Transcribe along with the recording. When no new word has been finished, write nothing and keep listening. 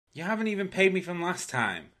You haven't even paid me from last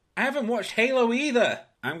time. I haven't watched Halo either.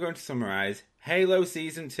 I'm going to summarize Halo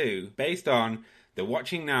Season 2 based on the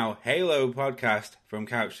Watching Now Halo podcast from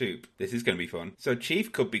Couch Soup. This is going to be fun. So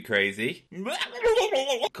Chief could be crazy.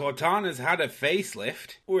 Cortana's had a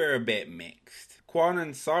facelift. We're a bit mixed. Quan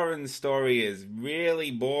and Soren's story is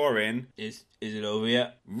really boring. Is it over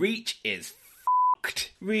yet? Reach is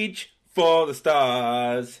fucked. Reach for the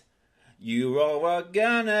stars. You all are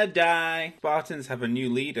gonna die. Spartans have a new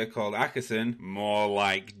leader called Ackerson. More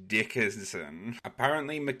like Dickerson.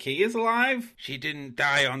 Apparently McKee is alive? She didn't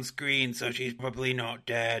die on screen, so she's probably not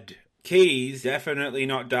dead. Key's definitely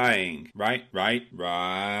not dying. Right.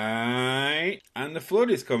 And the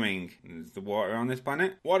flood is coming. Is the water on this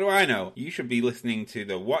planet? What do I know? You should be listening to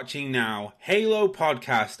the Watching Now Halo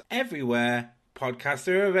podcast everywhere podcasts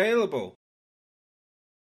are available.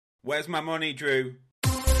 Where's my money, Drew?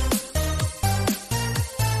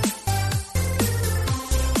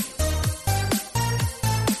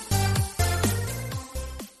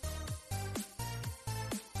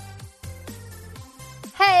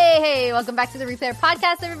 Hey, welcome back to the Replayer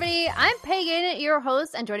Podcast, everybody. I'm Pagan, your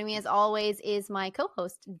host, and joining me as always is my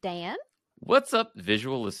co-host, Dan. What's up,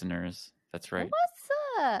 visual listeners? That's right. What's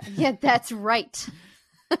up? Yeah, that's right.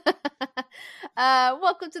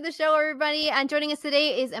 Welcome to the show, everybody. And joining us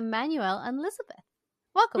today is Emmanuel and Elizabeth.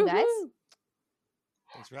 Welcome, guys.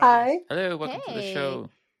 Thanks for having us. Hello, welcome to the show.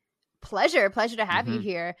 Pleasure to have you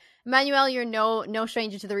here. Emmanuel, you're no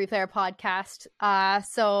stranger to the Replayer Podcast.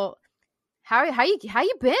 So how you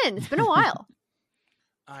been? It's been a while.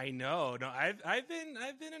 I know. No, I've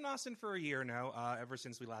been in Austin for a year now. Ever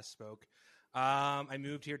since we last spoke. I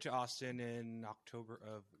moved here to Austin in October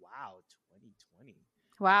of 2020.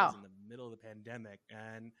 Wow. I was in the middle of the pandemic,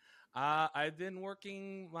 and I've been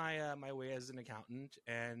working my way as an accountant,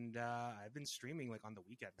 and I've been streaming like on the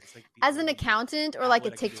weekend. It's like as an accountant or like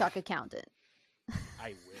a TikTok accountant?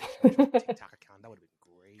 I wish I had a TikTok account. That would have been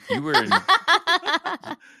great. You were in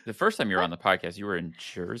the first time you were on the podcast. You were in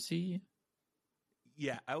Jersey.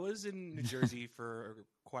 Yeah, I was in New Jersey for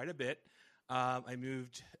quite a bit. I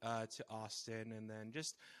moved to Austin and then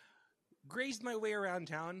just grazed my way around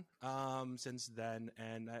town since then.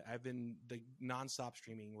 And I've been nonstop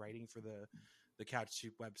streaming, writing for the Couch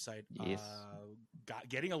Soup website. Yes.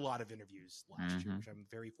 Getting a lot of interviews last year, which I'm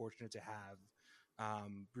very fortunate to have.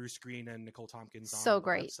 Bruce Green and Nicole Tompkins on the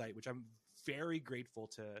website, which I'm very grateful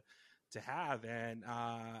to have. And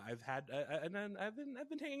I've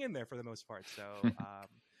been hanging in there for the most part. So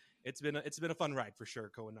it's been a fun ride for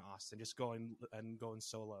sure, going to Austin, just going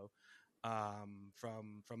solo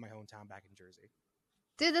from my hometown back in Jersey.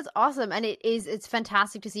 Dude, that's awesome. And it's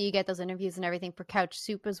fantastic to see you get those interviews and everything for Couch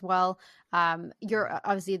Soup as well. You're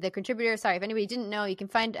obviously the contributor. Sorry, if anybody didn't know, you can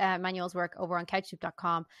find Manuel's work over on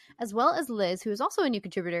couchsoup.com, as well as Liz, who is also a new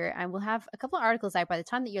contributor. And we'll have a couple of articles out by the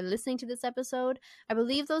time that you're listening to this episode. I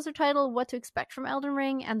believe those are titled What to Expect from Elden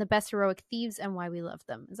Ring and The Best Heroic Thieves and Why We Love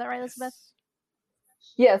Them. Is that right, Elizabeth?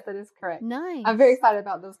 Yes, that is correct. Nice. I'm very excited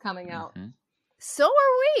about those coming out. So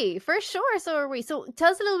are we, for sure. So are we. So tell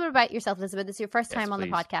us a little bit about yourself, Elizabeth. This is your first time on the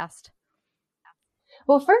podcast.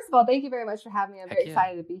 Well, first of all, thank you very much for having me. I'm very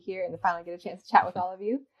excited to be here and to finally get a chance to chat with all of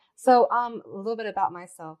you. So a little bit about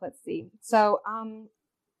myself. Let's see. So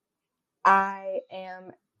I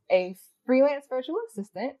am a freelance virtual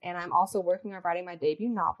assistant, and I'm also working on writing my debut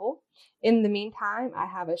novel. In the meantime, I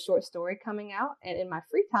have a short story coming out, and in my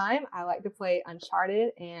free time, I like to play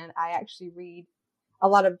Uncharted, and I actually read a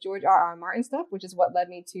lot of George R.R. Martin stuff, which is what led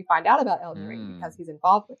me to find out about Elden Ring because he's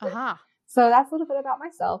involved with it. So that's a little bit about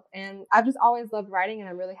myself. And I've just always loved writing, and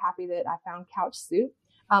I'm really happy that I found Couch Soup.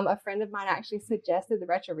 A friend of mine actually suggested the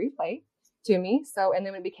Retro Replay to me. So, and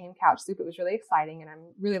then when it became Couch Soup, it was really exciting, and I'm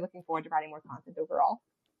really looking forward to writing more content overall.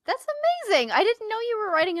 That's amazing. I didn't know you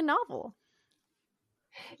were writing a novel.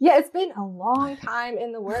 Yeah, it's been a long time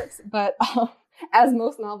in the works, but as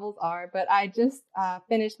most novels are. But I just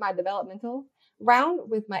finished my developmental round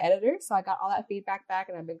with my editor, so I got all that feedback back,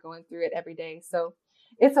 and I've been going through it every day. So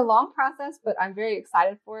it's a long process, but I'm very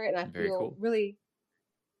excited for it, and I feel really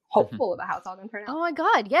hopeful about how it's all going to turn out. Oh my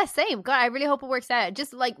god, yes, same. God, I really hope it works out.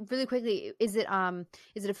 Just like really quickly, is it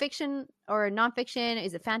a fiction or a nonfiction?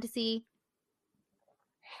 Is it fantasy?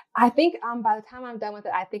 I think by the time I'm done with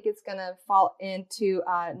it, I think it's going to fall into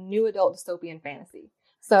new adult dystopian fantasy.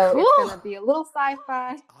 So It's going to be a little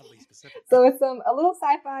sci-fi. Oddly specific. So it's a little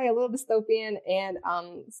sci-fi, a little dystopian, and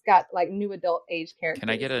it's got like new adult age characters. Can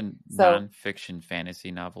I get a non-fiction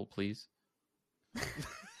fantasy novel, please?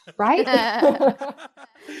 Right?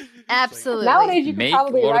 Absolutely. Nowadays, you can Make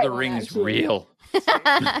probably Lord write of the one, Rings actually. real.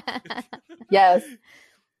 Yes.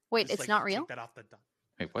 Wait, Just, it's not real? Take that off the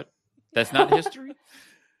Wait, what? That's not history?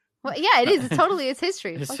 Well, yeah, it is. It's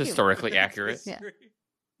history. It's Fuck you. historically accurate. Yeah.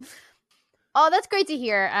 Oh, that's great to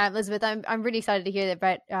hear, Elizabeth. I'm really excited to hear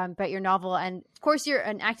that about your novel, and of course, you're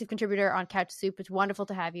an active contributor on Couch Soup. It's wonderful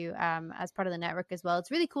to have you as part of the network as well.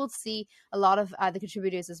 It's really cool to see a lot of the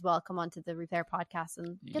contributors as well come onto the Replayer podcast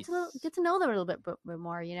and get to know them a little bit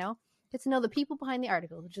more. Get to know the people behind the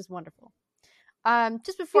article, which is wonderful.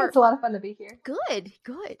 Just before, it's a lot of fun to be here. Good.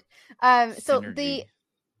 So the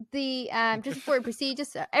just before we proceed,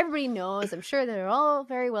 just so everybody knows, I'm sure they're all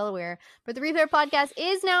very well aware, but the Replayer podcast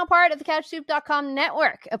is now part of the CouchSoup.com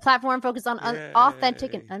network, a platform focused on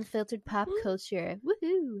authentic and unfiltered pop culture.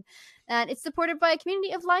 Woohoo! And it's supported by a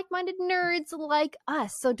community of like-minded nerds like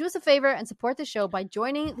us. So do us a favor and support the show by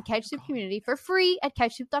joining the CouchSoup community for free at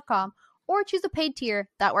CouchSoup.com, or choose a paid tier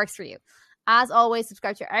that works for you. As always,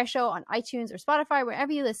 subscribe to our show on iTunes or Spotify,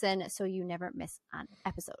 wherever you listen, so you never miss an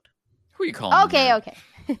episode. Who are you calling? Okay.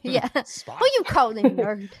 Yeah. Who you calling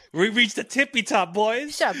nerd? We reached the tippy top,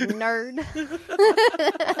 boys. Shut up, nerd.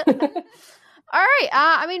 All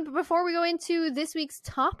right. Before we go into this week's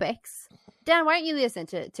topics, Dan, why don't you lead us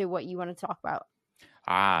into what you want to talk about?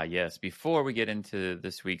 Yes. Before we get into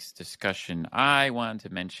this week's discussion, I wanted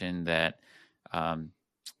to mention that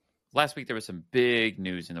last week there was some big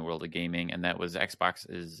news in the world of gaming, and that was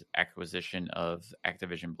Xbox's acquisition of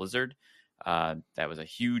Activision Blizzard. That was a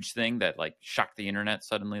huge thing that shocked the internet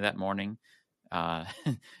suddenly that morning. And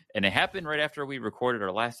it happened right after we recorded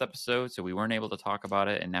our last episode, so we weren't able to talk about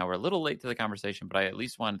it. And now we're a little late to the conversation, but I at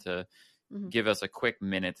least wanted to give us a quick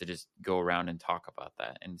minute to just go around and talk about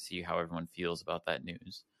that and see how everyone feels about that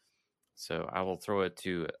news. So I will throw it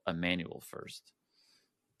to Emmanuel first.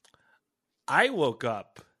 I woke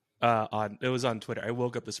up it was on Twitter. I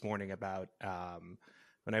woke up this morning about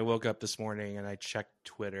when I woke up this morning and I checked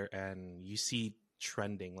Twitter, and you see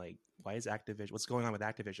trending why is Activision? What's going on with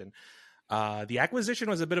Activision? The acquisition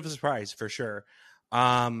was a bit of a surprise for sure,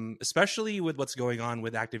 especially with what's going on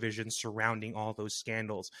with Activision surrounding all those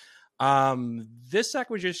scandals. This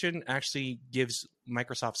acquisition actually gives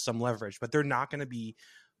Microsoft some leverage, but they're not going to be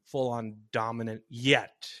full-on dominant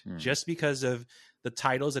yet, just because of the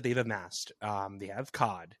titles that they've amassed. They have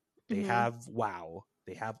COD, they have WoW,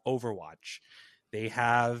 they have Overwatch. They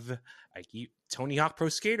have Tony Hawk Pro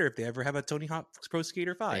Skater. If they ever have a Tony Hawk Pro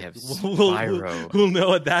Skater 5, they have Spyro. We'll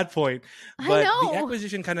know at that point. But the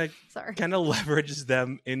acquisition kind of leverages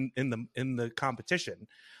them in the competition.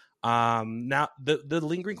 Now the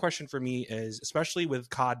lingering question for me is, especially with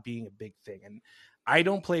COD being a big thing, and I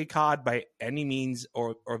don't play COD by any means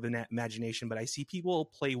or the imagination, but I see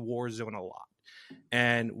people play Warzone a lot.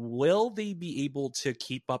 And will they be able to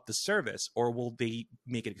keep up the service, or will they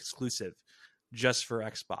make it exclusive just for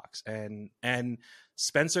Xbox? And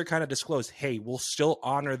Spencer kind of disclosed, hey, we'll still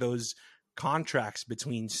honor those contracts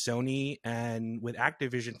between Sony and with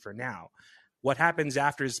Activision for now. What happens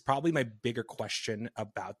after is probably my bigger question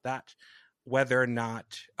about that, whether or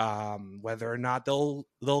not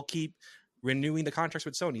they'll keep renewing the contracts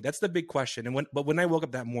with Sony. That's the big question. But when I woke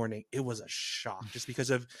up that morning, it was a shock, just because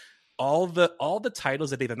of all the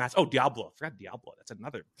titles that they've amassed. Oh, Diablo! I forgot Diablo. That's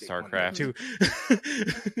another big StarCraft too.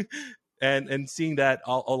 and seeing that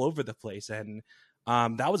all over the place, and I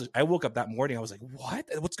woke up that morning, I was like, what?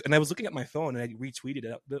 And I was looking at my phone and I retweeted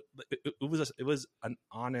it. It was an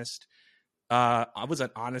honest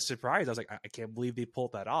surprise. I was like, I can't believe they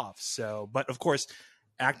pulled that off. So, but of course,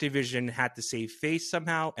 Activision had to save face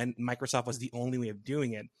somehow, and Microsoft was the only way of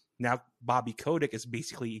doing it. Now Bobby Kotick is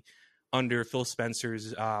basically under Phil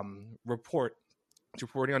Spencer's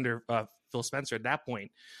reporting under Phil Spencer at that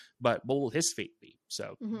point. But what will his fate be?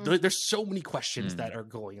 So there's so many questions that are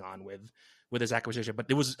going on with this acquisition, but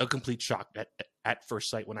it was a complete shock at first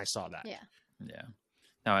sight when I saw that. Yeah.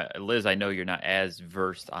 Now, Liz, I know you're not as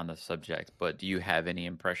versed on the subject, but do you have any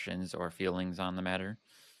impressions or feelings on the matter?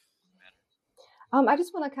 I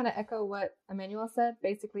just want to kind of echo what Emmanuel said.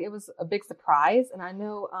 Basically, it was a big surprise. And I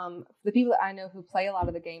know the people that I know who play a lot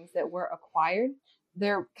of the games that were acquired,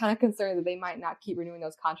 they're kind of concerned that they might not keep renewing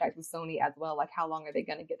those contracts with Sony as well. Like, how long are they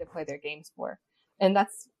going to get to play their games for? And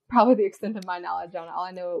that's probably the extent of my knowledge on it. All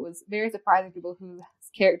I know, it was very surprising, people whose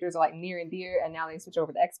characters are near and dear, and now they switch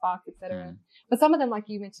over to Xbox, etc. But some of them, like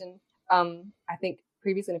you mentioned, I think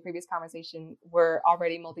previously in a previous conversation, were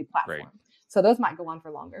already multi-platform. Right. So those might go on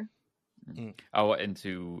for longer. Oh, and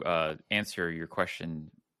to answer your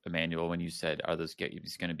question, Emmanuel, when you said, are those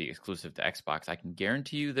games going to be exclusive to Xbox? I can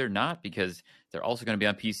guarantee you they're not, because they're also going to be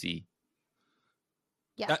on PC.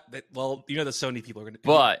 Yeah. Well, the Sony people are going to,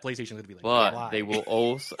 PlayStation going to be like, but why? they will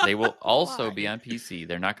also be on PC.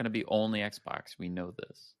 They're not going to be only Xbox. We know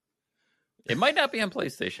this. It might not be on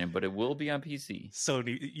PlayStation, but it will be on PC.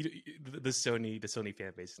 Sony, the Sony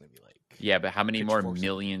fan base is gonna be like, yeah, but how many more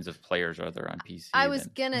millions of players are there on PC? I was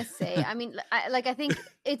gonna say, I mean, I think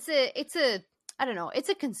it's a I don't know, it's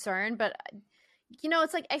a concern, but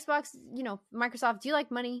it's like Xbox, Microsoft. Do you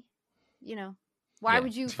like money? Why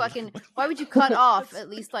would you cut off at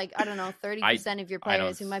least 30% of your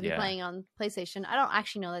players who might be playing on PlayStation? I don't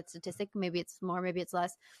actually know that statistic. Maybe it's more, maybe it's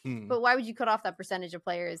less. But why would you cut off that percentage of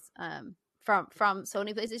players from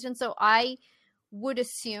Sony PlayStation? So I would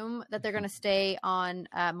assume that they're going to stay on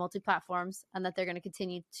multi-platforms and that they're going to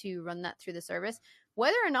continue to run that through the service.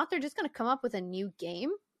 Whether or not they're just going to come up with a new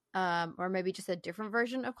game, or maybe just a different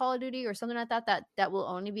version of Call of Duty or something like that will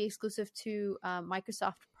only be exclusive to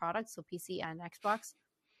Microsoft products, so PC and Xbox,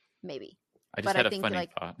 maybe. I just had a funny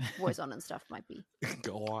thought. Warzone and stuff might be.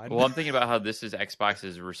 Go on. Well, I'm thinking about how this is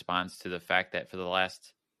Xbox's response to the fact that for the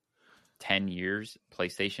last 10 years,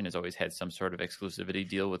 PlayStation has always had some sort of exclusivity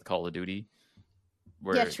deal with Call of Duty.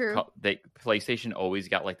 Where true. PlayStation always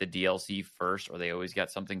got the DLC first, or they always got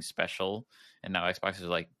something special, and now Xbox is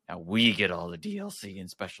like, now we get all the DLC and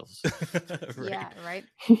specials. Right. Yeah, right.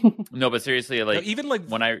 No, but seriously, even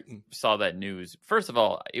when I saw that news, first of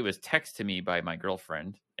all, it was texted to me by my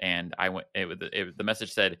girlfriend, and I went. The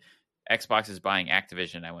message said, "Xbox is buying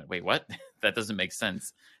Activision." I went, "Wait, what? That doesn't make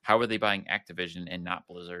sense. How are they buying Activision and not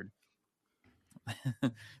Blizzard?"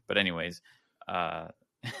 But anyways.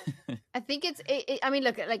 I think I mean,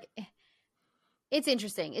 look, it's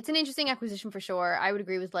interesting. It's an interesting acquisition for sure. I would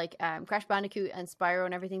agree with Crash Bandicoot and Spyro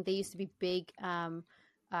and everything. They used to be big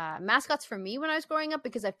mascots for me when I was growing up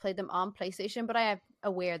because I've played them on PlayStation, but I am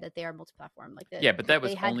aware that they are multi-platform. But that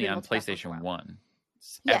was only on PlayStation 1.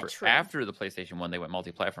 True. After the PlayStation 1, they went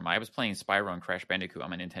multi-platform. I was playing Spyro and Crash Bandicoot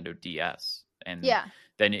on my Nintendo DS, and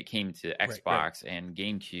then it came to Xbox and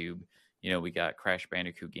GameCube. We got Crash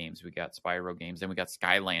Bandicoot games, we got Spyro games, then we got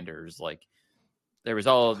Skylanders. There was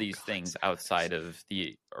all of these things outside of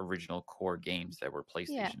the original core games that were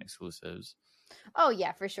PlayStation exclusives. Oh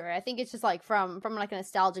yeah, for sure. I think it's just from a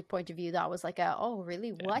nostalgic point of view, that was oh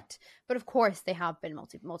really, what? But of course they have been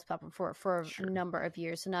multi-platform for a number of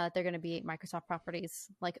years. So now that they're going to be Microsoft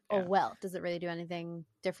properties, oh well, does it really do anything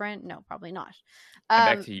different? No, probably not.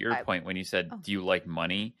 And back to your point when you said, do you like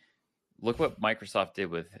money? Look what Microsoft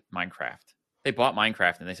did with Minecraft. They bought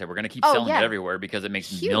Minecraft and they said, we're going to keep selling it everywhere because it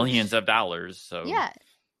makes millions of dollars. So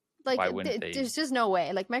why wouldn't they? There's just no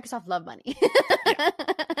way. Microsoft love money.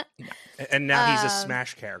 And now he's a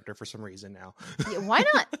Smash character for some reason now. Why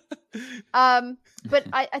not? But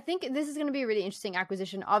I think this is going to be a really interesting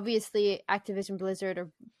acquisition. Obviously, Activision Blizzard,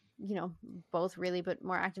 or both really, but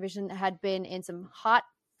more Activision, had been in some hot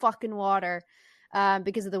fucking water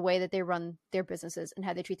because of the way that they run their businesses and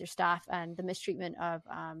how they treat their staff and the mistreatment of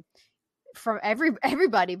from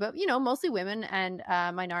everybody, but mostly women and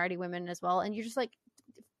minority women as well. And you're just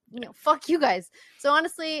fuck you guys. So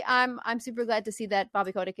honestly, I'm super glad to see that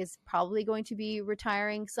Bobby Kotick is probably going to be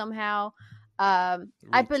retiring somehow. I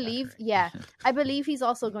believe he's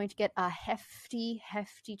also going to get a hefty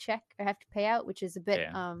check or hefty payout, which is a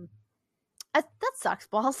bit that sucks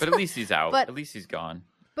balls. But at least he's out. At least he's gone.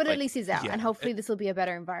 But at least he's out, and hopefully this will be a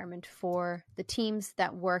better environment for the teams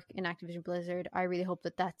that work in Activision Blizzard. I really hope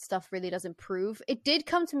that stuff really does improve. It did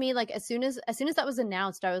come to me as soon as that was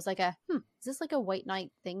announced, I was like, is this a white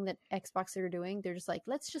knight thing that Xbox are doing? They're just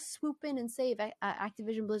let's just swoop in and save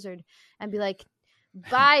Activision Blizzard and be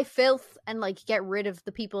buy filth and get rid of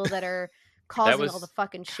the people that are causing all the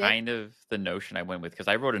fucking shit. Kind of the notion I went with, because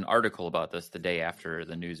I wrote an article about this the day after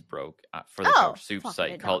the news broke for the Couch Soup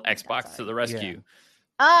site called "Xbox to the Rescue." Yeah.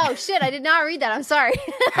 Oh shit! I did not read that. I'm sorry.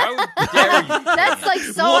 How dare you?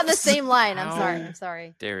 That's on the same line. I'm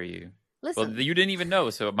sorry. Dare you? Listen, well, you didn't even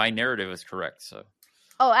know, so my narrative is correct. So.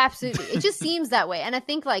 Oh, absolutely. It just seems that way, and I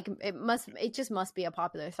think it just must be a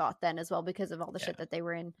popular thought then as well because of all the shit that they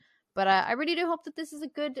were in. But I really do hope that this is a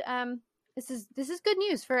good this is good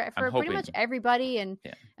news for pretty much everybody, and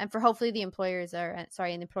for hopefully the employers and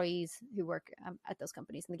the employees who work at those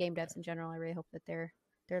companies and the game devs in general. I really hope that their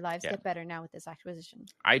lives get better now with this acquisition.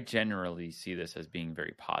 I generally see this as being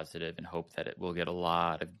very positive and hope that it will get a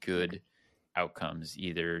lot of good outcomes,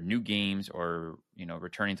 either new games or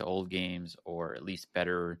returning to old games, or at least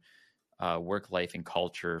better work life and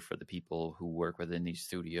culture for the people who work within these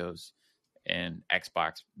studios. And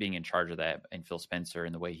Xbox being in charge of that, and Phil Spencer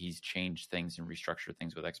and the way he's changed things and restructured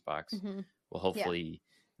things with Xbox will hopefully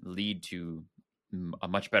lead to a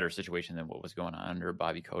much better situation than what was going on under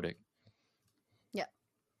Bobby Kotick. Yeah,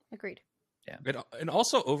 agreed. Yeah, and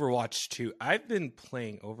also Overwatch 2. I've been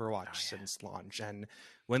playing Overwatch since launch, and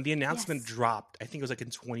when the announcement dropped, I think it was in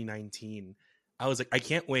 2019. I was like, I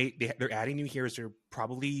can't wait. They're adding new heroes. They're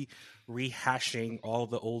probably rehashing all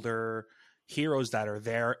the older heroes that are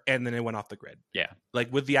there, and then it went off the grid. Yeah,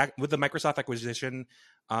 like with the Microsoft acquisition,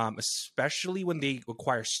 especially when they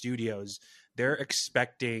acquire studios, they're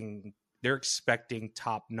expecting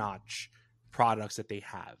top notch products that they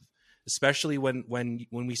have. Especially when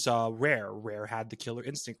we saw Rare had the Killer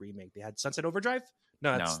Instinct remake. They had Sunset Overdrive.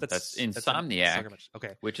 No, that's Insomniac.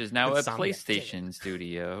 Okay, which is now Insomniac. a PlayStation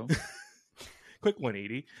studio. Quick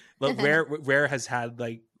 180. But Rare has had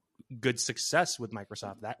like good success with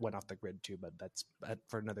Microsoft. That went off the grid too, but that's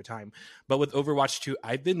for another time. But with Overwatch 2,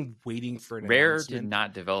 I've been waiting for an Rare announcement did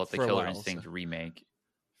not develop the for a Killer while, Instinct so. remake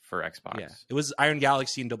for Xbox. Yeah, it was Iron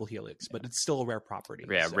Galaxy and Double Helix, but it's still a Rare property.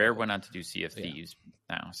 Yeah, so. Rare went on to do Sea of Thieves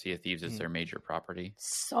now. Sea of Thieves is their major property.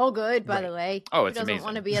 So good, by the way. Oh, it's Who doesn't amazing.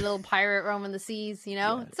 want to be a little pirate roaming the seas, you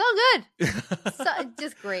know? Yeah. It's so good.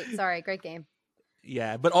 Just great. Sorry, great game.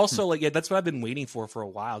 Yeah, but also like that's what I've been waiting for a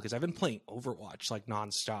while, because I've been playing Overwatch like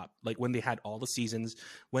nonstop. Like when they had all the seasons,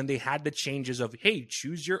 when they had the changes of, hey,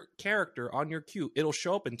 choose your character on your queue, it'll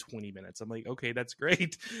show up in 20 minutes. I'm like, okay, that's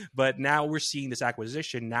great. But now we're seeing this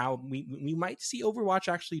acquisition. Now we might see Overwatch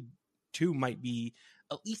actually 2 might be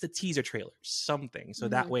at least a teaser trailer, something. So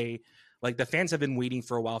that way, like the fans have been waiting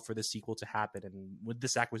for a while for the sequel to happen, and with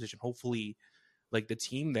this acquisition, hopefully, like the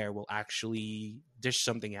team there will actually dish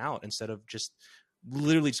something out instead of just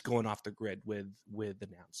literally just going off the grid with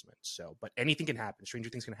announcements. So, but anything can happen.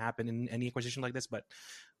 Stranger things can happen in any acquisition like this, but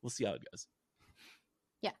we'll see how it goes.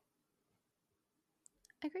 Yeah.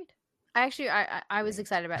 Agreed. I was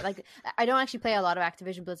excited about it. Like, I don't actually play a lot of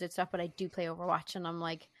Activision Blizzard stuff, but I do play Overwatch, and I'm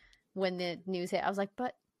like, when the news hit, I was like,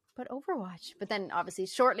 but Overwatch. But then obviously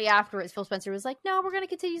shortly afterwards, Phil Spencer was like, no, we're going to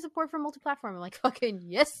continue support for multi-platform. I'm like, fucking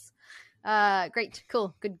yes. Great,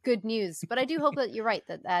 cool, good news. But I do hope that you're right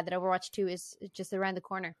that Overwatch 2 is just around the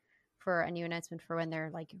corner for a new announcement for when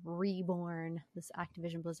they're like reborn, this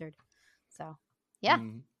Activision Blizzard. So yeah.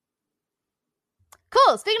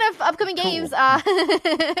 Cool. Speaking of upcoming games,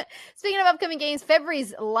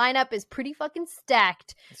 February's lineup is pretty fucking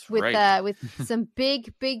stacked. That's with right. With some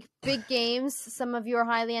big games. Some of your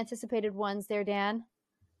highly anticipated ones there, Dan.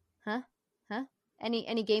 Huh?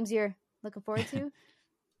 Any games you're looking forward to?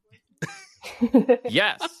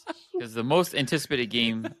 Yes, because the most anticipated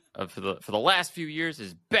game for the last few years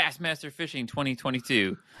is Bassmaster Fishing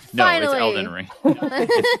 2022. No, Finally. it's Elden Ring.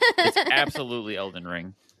 It's absolutely Elden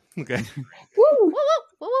Ring. Okay. Woo!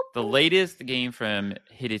 The latest game from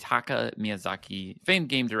Hidetaka Miyazaki, famed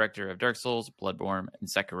game director of Dark Souls, Bloodborne, and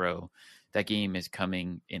Sekiro. That game is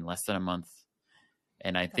coming in less than a month.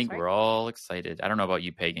 And I think we're all excited. I don't know about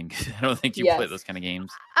you, Pagan, because I don't think you play those kind of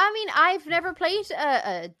games. I mean, I've never played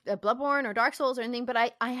a Bloodborne or Dark Souls or anything, but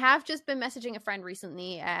I have just been messaging a friend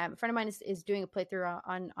recently. A friend of mine is doing a playthrough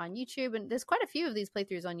on YouTube, and there's quite a few of these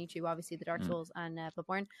playthroughs on YouTube, obviously the Dark Souls and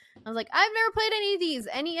Bloodborne. I was like, I've never played any of these.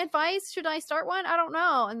 Any advice? Should I start one? I don't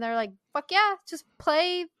know. And they're like, fuck yeah, just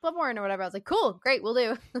play Bloodborne or whatever. I was like, cool, great, we'll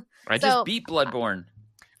do. I just beat Bloodborne.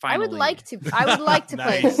 Finally. I would like to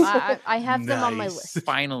play them. I have them on my list.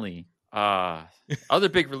 Finally. Other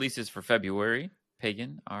big releases for February,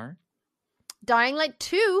 Pagan, are Dying Light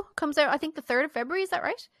 2 comes out, I think, the 3rd of February. Is that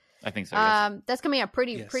right? I think so. Yes. That's coming out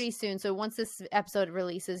pretty soon. So once this episode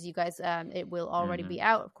releases, you guys, it will already be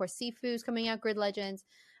out. Of course, Sifu's coming out. Grid Legends,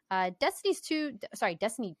 Destiny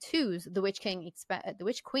 2's The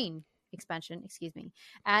Witch Queen expansion,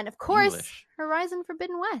 and of course English. Horizon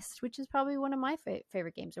Forbidden West, which is probably one of my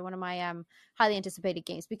favorite games, or one of my highly anticipated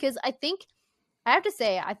games, because I have to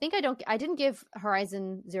say I didn't give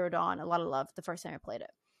Horizon Zero Dawn a lot of love the first time I played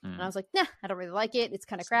it. And I was like, nah, I don't really like it. It's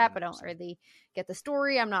kind of crap. I don't really get the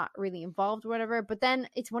story. I'm not really involved or whatever. But then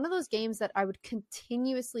it's one of those games that I would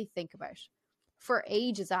continuously think about for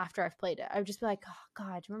ages after I've played it. I would just be like, oh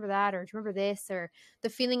God, do you remember that? Or do you remember this? Or the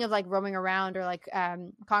feeling of like roaming around, or like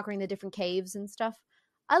conquering the different caves and stuff.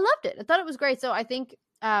 I loved it. I thought it was great. So I think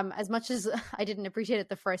as much as I didn't appreciate it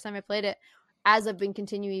the first time I played it, as I've been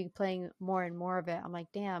continuing playing more and more of it, I'm like,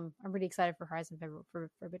 damn, I'm really excited for Horizon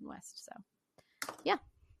Forbidden West. So yeah.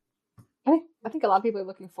 I think a lot of people are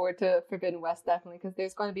looking forward to Forbidden West, definitely, because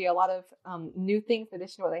there's going to be a lot of new things in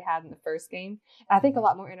addition to what they had in the first game. And I think a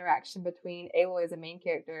lot more interaction between Aloy as a main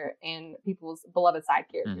character and people's beloved side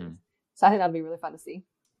characters. So I think that'll be really fun to see.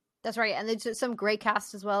 That's right. And there's some great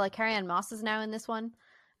cast as well. Like Carrie-Anne Moss is now in this one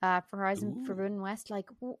for Horizon Forbidden West. Like,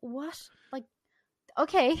 what? Like,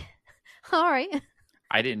 okay. All right.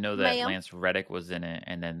 I didn't know that Lance Reddick was in it.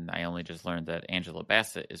 And then I only just learned that Angela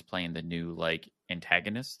Bassett is playing the new, like,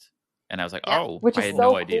 antagonist. And I was like, which I is had so no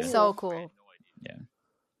cool. idea. So cool. Yeah.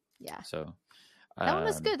 Yeah. So That one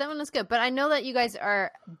was good. That one was good. But I know that you guys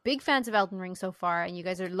are big fans of Elden Ring so far, and you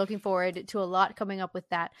guys are looking forward to a lot coming up with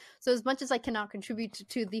that. So as much as I cannot contribute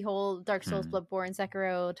to the whole Dark Souls, Bloodborne,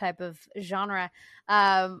 Sekiro type of genre,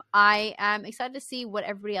 I am excited to see what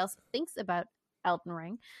everybody else thinks about Elden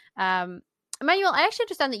Ring. Emmanuel, I actually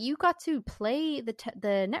understand that you got to play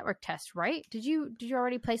the network test, right? Did you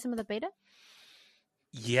already play some of the beta?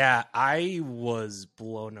 Yeah, I was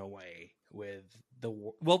blown away with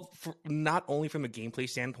not only from a gameplay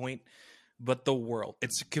standpoint, but the world.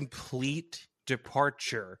 It's a complete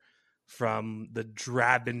departure from the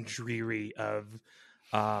drab and dreary of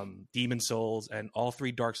Demon Souls and all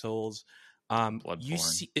three Dark Souls. You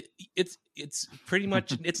see, it's pretty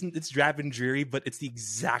much it's drab and dreary, but it's the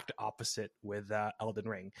exact opposite with Elden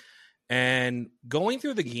Ring. And going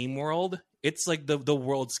through the game world, it's like the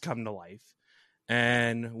world's come to life.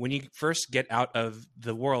 And when you first get out of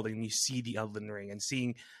the world and you see the Elden Ring and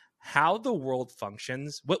seeing how the world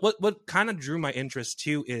functions, what kind of drew my interest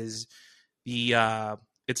too is they're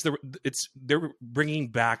bringing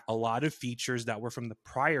back a lot of features that were from the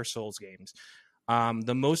prior Souls games.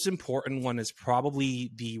 The most important one is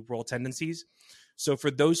probably the world tendencies. So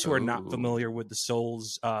for those who are not familiar with the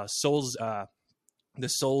Souls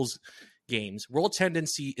games, world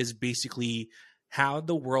tendency is basically how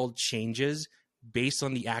the world changes based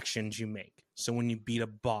on the actions you make. So when you beat a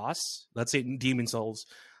boss, let's say in Demon Souls,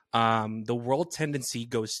 the world tendency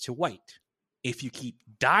goes to white. If you keep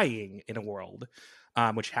dying in a world,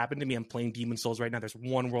 which happened to me, I'm playing Demon Souls right now. There's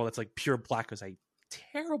one world that's like pure black because I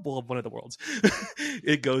terrible of one of the worlds.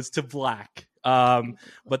 It goes to black.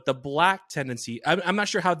 But the black tendency, I'm not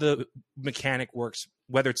sure how the mechanic works,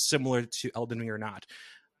 whether it's similar to Elden Ring or not.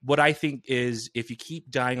 What I think is if you keep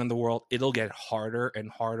dying on the world, it'll get harder and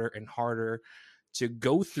harder and harder to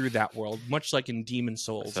go through that world, much like in Demon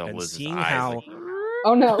Souls. So and Liz's seeing eyes, how like,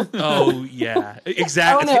 Oh no. Oh yeah,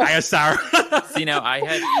 exactly. Oh, no. I sorry. See, now I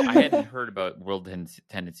hadn't heard about world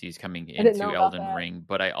tendencies coming into Elden Ring,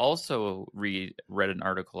 but I also read an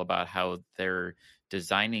article about how they're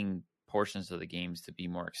designing portions of the games to be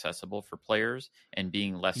more accessible for players and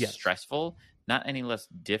being less stressful, not any less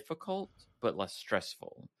difficult, but less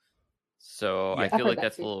stressful. So I feel like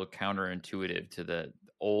that's a little counterintuitive to the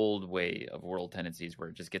old way of world tendencies where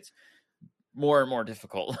it just gets more and more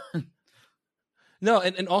difficult. No,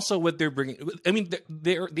 and also what they're bringing, I mean,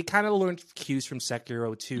 they kind of learned cues from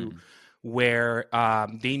Sekiro too, where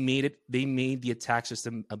they made the attack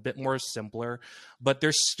system a bit more simpler, but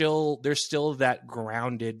there's still that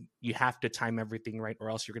grounded, you have to time everything right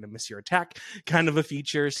or else you're going to miss your attack kind of a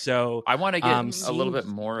feature. So I want to get a little bit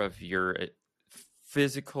more of your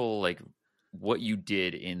physical, like what you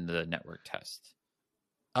did in the network test.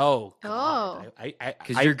 Oh, God.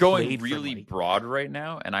 Because you're going really broad right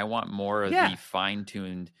now, and I want more of the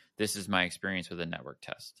fine-tuned, this is my experience with a network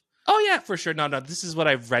test. Oh, yeah, for sure. No, this is what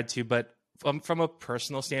I've read too, but from a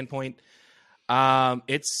personal standpoint,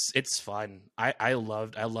 it's fun. I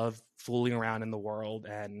love fooling around in the world,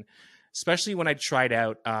 and especially when I tried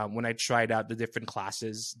out the different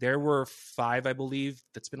classes. There were 5, I believe.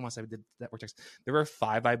 That's been once I did network test. There were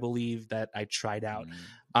 5, I believe, that I tried out.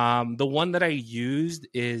 The one that I used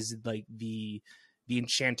is like the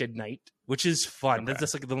Enchanted Knight, which is fun. That's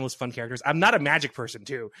just like the most fun characters. I'm not a magic person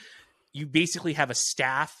too. You basically have a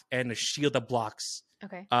staff and a shield that blocks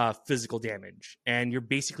physical damage, and you're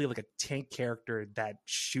basically like a tank character that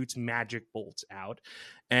shoots magic bolts out.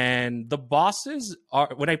 And the bosses are,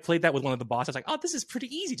 when I played that with one of the bosses, I was like, oh, this is pretty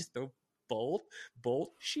easy. Just throw bolt,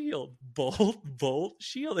 shield, bolt,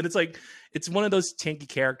 shield. And it's like, it's one of those tanky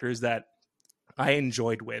characters that I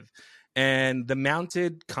enjoyed with. And the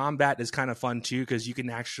mounted combat is kind of fun too, because you can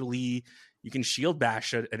shield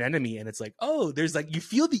bash an enemy, and it's like, oh, there's like, you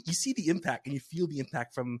see the impact, and you feel the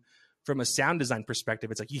impact from a sound design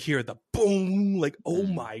perspective. It's like you hear the boom, like, oh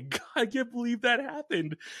my God, I can't believe that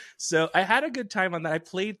happened. So I had a good time on that. I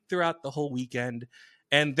played throughout the whole weekend,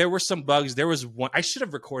 and there were some bugs. There was one, I should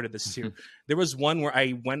have recorded this too. There was one where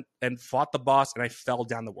I went and fought the boss and I fell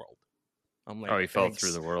down the world. I'm like, you fell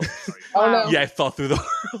through the world. Oh no. Yeah, I fell through the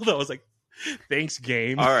world. I was like, thanks,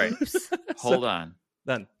 game. All right. Hold on.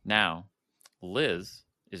 Done. Now, Liz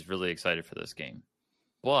is really excited for this game.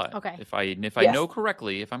 But if I Yes. know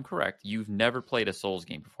correctly, if I'm correct, you've never played a Souls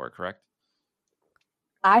game before, correct?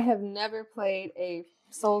 I have never played a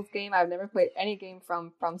Souls game. I've never played any game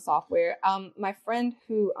from software. My friend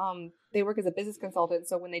who they work as a business consultant,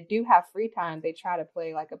 so when they do have free time, they try to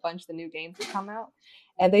play like a bunch of the new games that come out.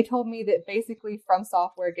 And they told me that basically From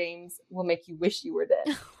Software games will make you wish you were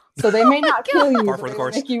dead. So they may not kill you. Par for the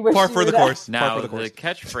course. Make you wish Par you for were the dead. course. Now, the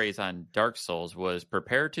catchphrase on Dark Souls was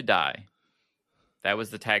 "Prepare to die." That was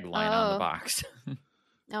the tagline on the box.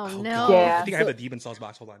 Oh no! God. Yeah. I think I have the Demon Souls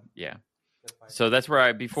box. Hold on. Yeah. So that's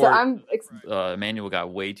where before So Emmanuel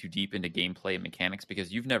got way too deep into gameplay and mechanics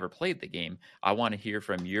because you've never played the game. I want to hear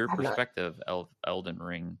from your perspective, Elden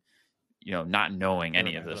Ring. Not knowing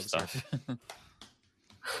any of this stuff.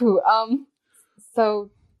 So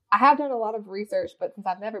I have done a lot of research, but since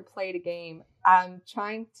I've never played a game, I've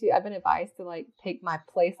been advised to like pick my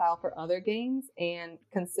play style for other games and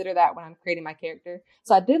consider that when I'm creating my character.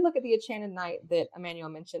 So I did look at the Enchanted Knight that Emmanuel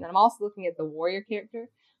mentioned, and I'm also looking at the warrior character.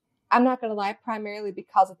 I'm not going to lie, primarily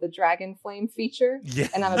because of the dragon flame feature. Yeah.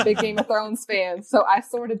 And I'm a big Game of Thrones fan. So I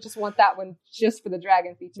sort of just want that one just for the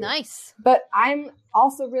dragon feature. Nice. But I'm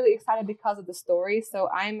also really excited because of the story. So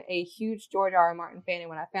I'm a huge George R.R. Martin fan. And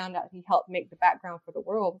when I found out he helped make the background for the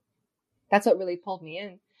world, that's what really pulled me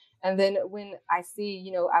in. And then when I see,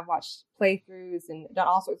 I've watched playthroughs and done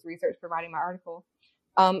all sorts of research for writing my article.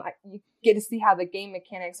 You get to see how the game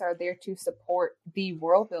mechanics are there to support the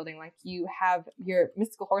world building. Like you have your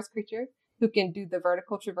mystical horse creature who can do the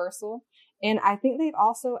vertical traversal. And I think they've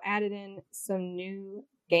also added in some new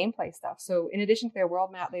gameplay stuff. So in addition to their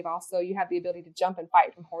world map, you have the ability to jump and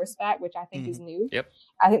fight from horseback, which I think is new. Yep.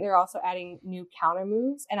 I think they're also adding new counter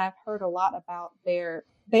moves. And I've heard a lot about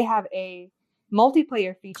they have a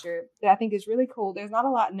multiplayer feature that I think is really cool. There's not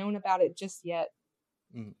a lot known about it just yet.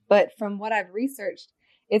 But from what I've researched,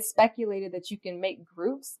 it's speculated that you can make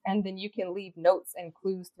groups and then you can leave notes and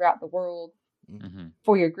clues throughout the world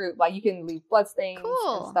for your group. Like you can leave bloodstains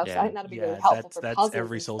and stuff. Yeah. So I think that'll be really helpful for puzzles. That's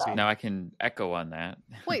every Souls game. Now I can echo on that.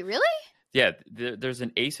 Wait, really? Yeah, there's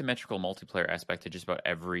an asymmetrical multiplayer aspect to just about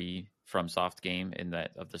every FromSoft game in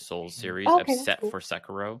that of the Souls series, except for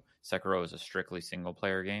Sekiro. Sekiro is a strictly single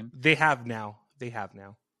player game. They have now.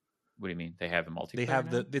 What do you mean? They have a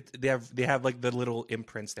multiplayer? They have like the little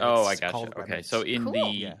imprints there. Oh, I gotcha. Okay, so in the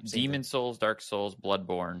Demon Demon Souls, Dark Souls,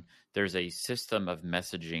 Bloodborne, there's a system of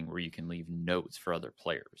messaging where you can leave notes for other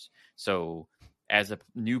players. So as a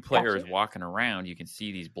new player is walking around, you can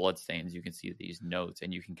see these bloodstains, you can see these notes,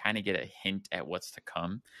 and you can kind of get a hint at what's to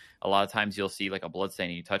come. A lot of times you'll see like a bloodstain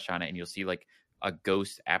and you touch on it and you'll see like a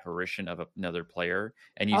ghost apparition of another player,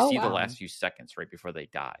 and you see the last few seconds right before they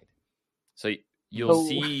died. So you'll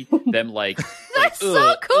see them like that's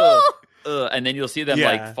so cool. And then you'll see them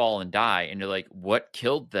like fall and die, and you're like, what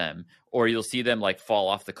killed them? Or you'll see them like fall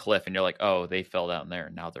off the cliff, and you're like, oh, they fell down there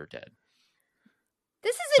and now they're dead.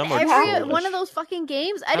 This is in every one of those fucking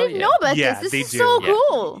games. I didn't know about this. This is so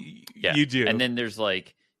cool. Yeah, you do. And then there's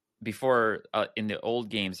like before in the old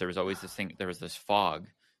games, there was always this thing. There was this fog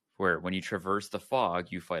where when you traverse the fog,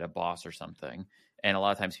 you fight a boss or something. And a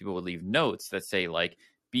lot of times people would leave notes that say like,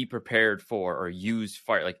 be prepared for or use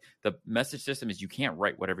fire. Like the message system is you can't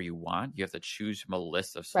write whatever you want. You have to choose from a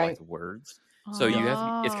list of select words. So you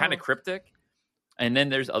have it's kind of cryptic. And then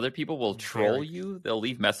there's other people will troll you. They'll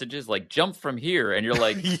leave messages like jump from here. And you're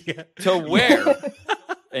like, to where?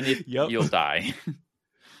 And you'll die.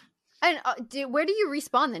 And where do you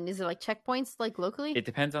respawn then? Is it like checkpoints like locally? It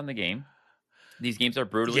depends on the game. These games are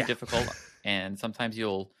brutally difficult. And sometimes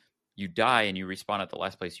you die and you respawn at the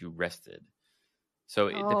last place you rested. So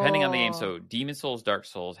depending on the game, so Demon Souls, Dark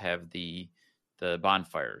Souls have the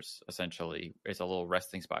bonfires, essentially. It's a little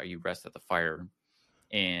resting spot. You rest at the fire.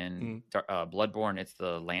 And Bloodborne, it's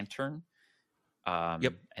the lantern.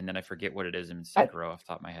 And then I forget what it is in Sekiro off the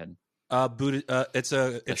top of my head. It's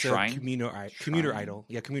a shrine? commuter idol.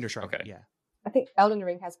 Yeah, commuter shrine. Okay. Yeah. I think Elden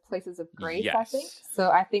Ring has places of grace, I think. So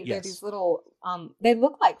I think they're these little, they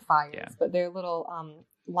look like fires, but they're little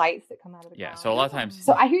lights that come out of the ground. So a lot of times.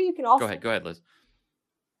 So I hear you can also. Go ahead, Liz.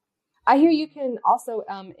 I hear you can also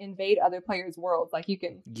invade other players' worlds. Like you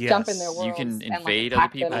can jump in their worlds. You can invade and,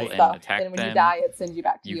 other people and attack them. And when you die, it sends you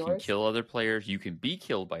back to yours. You can kill other players. You can be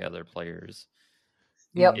killed by other players.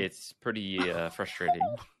 Yep. It's pretty frustrating.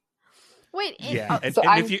 Wait.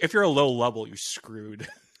 If you're a low level, you're screwed.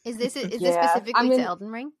 Is this specifically to Elden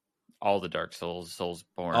Ring? All the Dark Souls,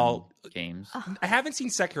 Soulsborne games. I haven't seen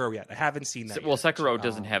Sekiro yet. I haven't seen that. Well, Sekiro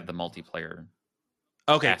doesn't have the multiplayer.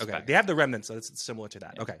 Okay. They have the remnants, so it's similar to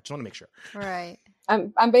that. Okay, just want to make sure. Right.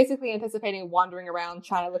 I'm basically anticipating wandering around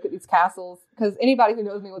trying to look at these castles because anybody who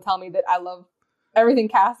knows me will tell me that I love everything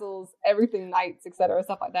castles, everything knights, etc.,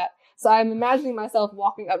 stuff like that. So I'm imagining myself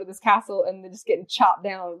walking up to this castle and then just getting chopped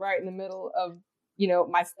down right in the middle of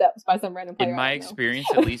my steps by some random player. In my experience,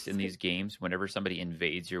 at least in these games, whenever somebody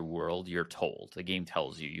invades your world, you're told. The game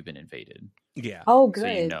tells you you've been invaded. Yeah. Oh, good. So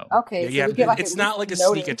you know. Okay. Yeah, so it's not like a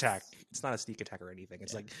sneak attack. It's not a sneak attack or anything.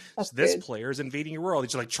 It's like this player is invading your world. It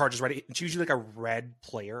just like charges right. It's usually like a red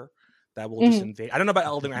player that will just invade. I don't know about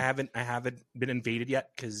Elden. I haven't been invaded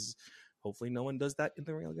yet because Hopefully no one does that in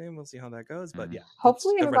the real game. We'll see how that goes. But yeah.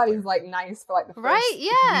 Hopefully everybody's like nice for like the first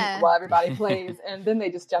week while everybody plays, and then they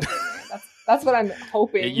just jump in there. That's what I'm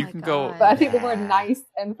hoping. Yeah, you can go. But I think the word nice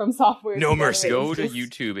and From Software. No mercy. Go to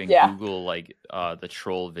YouTube and Google like the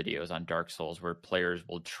troll videos on Dark Souls where players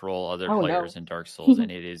will troll other players in Dark Souls,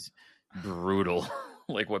 and it is brutal.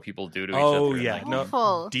 Like what people do to each other. Oh yeah,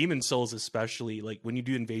 no, Demon Souls especially. Like when you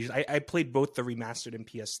do invasion, I played both the remastered and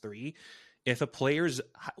PS3. If a player's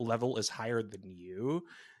level is higher than you,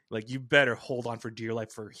 like you better hold on for dear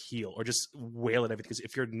life for a heal or just wail at everything. Because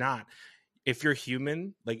if you're not, if you're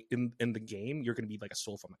human, like in the game, you're gonna be like a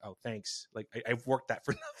soul from. Oh, thanks. Like I've worked that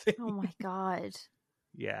for nothing. Oh my god.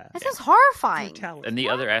 Yeah, this is horrifying. And the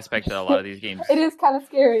other aspect that a lot of these games, it is kind of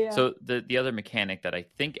scary. Yeah. So the other mechanic that I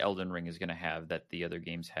think Elden Ring is going to have that the other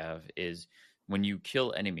games have is when you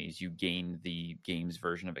kill enemies, you gain the game's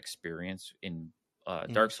version of experience. In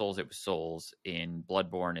Dark Souls, it was souls. In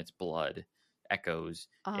Bloodborne, it's blood, echoes.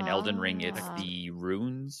 In Elden Ring, it's the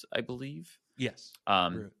runes, I believe. Yes.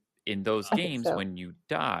 In those games, when you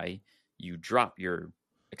die, you drop your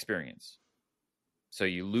experience. So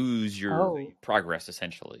you lose your progress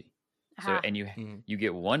essentially. So and you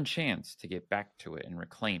get one chance to get back to it and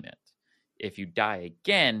reclaim it. If you die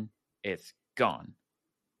again, it's gone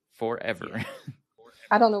forever. Yeah.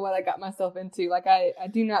 I don't know what I got myself into. Like I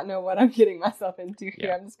do not know what I'm getting myself into here.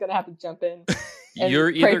 Yeah. I'm just gonna have to jump in.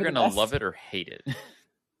 You're either gonna love it or hate it.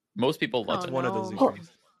 Most people love it. One of those extremes.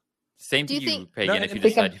 Same to you, Pagan, if you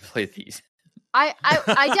decide to play these. I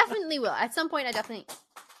definitely will. At some point I definitely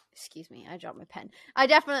excuse me, I dropped my pen. I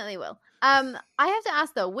definitely will. I have to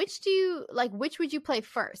ask though, which would you play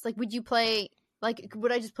first? Like would you play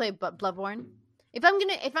would I just play Bloodborne? If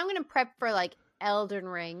I'm gonna prep for like Elden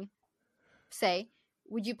Ring, say,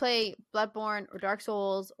 would you play Bloodborne or Dark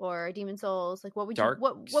Souls or Demon Souls? Like what would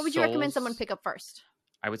you recommend someone pick up first?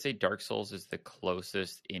 I would say Dark Souls is the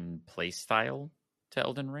closest in play style to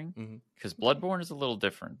Elden Ring. Because Bloodborne is a little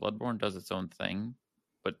different. Bloodborne does its own thing,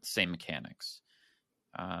 but same mechanics.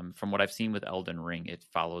 From what I've seen with Elden Ring, it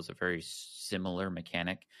follows a very similar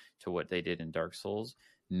mechanic to what they did in Dark Souls,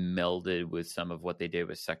 melded with some of what they did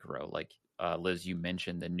with Sekiro. Like Liz, you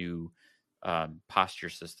mentioned the new posture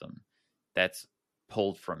system that's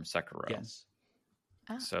pulled from Sekiro. Yes.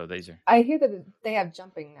 So these are. I hear that they have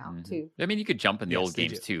jumping now too. I mean, you could jump in the old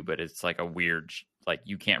games too, but it's like a weird, like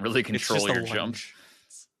you can't really control your jump.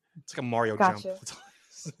 It's like a Mario jump.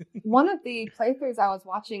 One of the playthroughs I was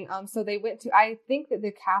watching, so they went to, I think that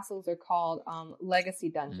the castles are called legacy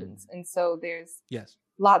dungeons, and so there's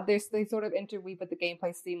they sort of interweave with the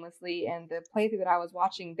gameplay seamlessly. And the playthrough that I was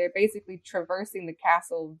watching, they're basically traversing the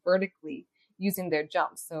castle vertically using their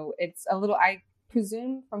jumps. So it's a little, I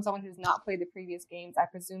presume from someone who's not played the previous games, I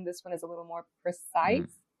presume this one is a little more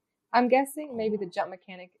precise. I'm guessing maybe the jump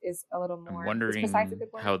mechanic is a little more. I'm wondering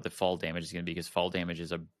how the fall damage is going to be, because fall damage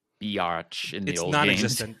is a biatch in the old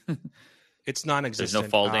non-existent. games. It's non-existent. There's no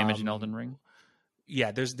fall damage in Elden Ring.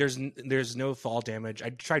 Yeah, there's no fall damage.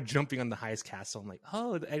 I tried jumping on the highest castle. I'm like,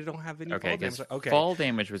 oh, I don't have any fall damage. Okay, fall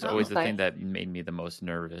damage was always the thing that made me the most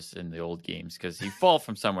nervous in the old games, because you fall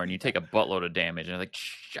from somewhere and you take a buttload of damage, and I'm like,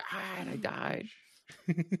 shit, I died.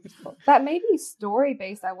 That may be story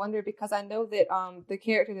based, I wonder, because I know that the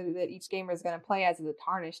character that each gamer is going to play as is a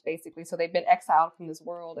tarnished, basically. So they've been exiled from this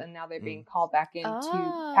world, and now they're being called back in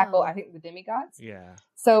to tackle, I think, the demigods. Yeah.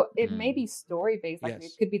 So it may be story based. Like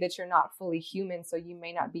it could be that you're not fully human, so you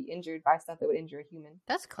may not be injured by stuff that would injure a human.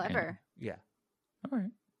 That's clever. Yeah. All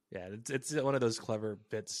right. Yeah, it's one of those clever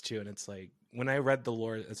bits too, and it's like when I read the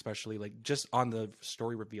lore, especially like just on the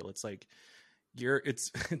story reveal, it's like.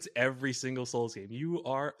 It's every single Souls game. You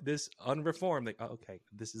are this unreformed. Like, oh, okay,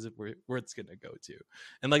 this is where it's gonna go to,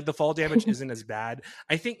 and like the fall damage isn't as bad.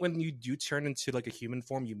 I think when you do turn into like a human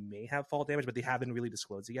form, you may have fall damage, but they haven't really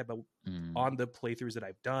disclosed it yet. But on the playthroughs that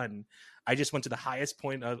I've done, I just went to the highest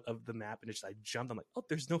point of the map and I jumped. I'm like, oh,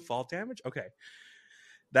 there's no fall damage. Okay,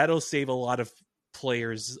 that'll save a lot of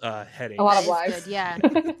players' headaches. A lot of lives. Yeah.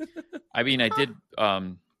 I mean, I did.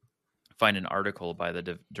 Find an article by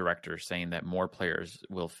the director saying that more players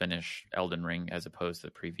will finish Elden Ring as opposed to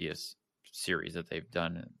the previous series that they've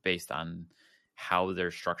done, based on how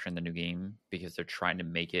they're structuring the new game, because they're trying to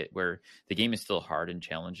make it where the game is still hard and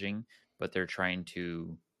challenging, but they're trying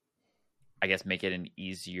to, I guess, make it an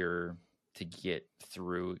easier to get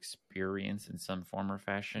through experience in some form or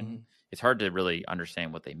fashion. It's hard to really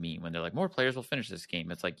understand what they mean when they're like, more players will finish this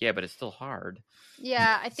game. It's like, yeah, but it's still hard.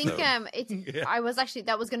 Yeah, I think I was actually,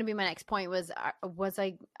 that was going to be my next point, was I was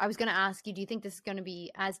going to ask you, do you think this is going to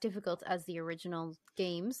be as difficult as the original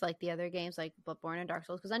games, like the other games like Bloodborne and Dark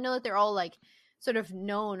Souls? Because I know that they're all like sort of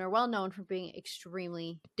known or well known for being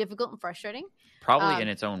extremely difficult and frustrating. Probably in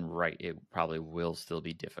its own right, it probably will still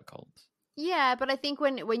be difficult. Yeah, but I think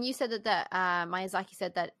when you said that Miyazaki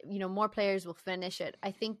said that, you know, more players will finish it,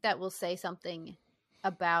 I think that will say something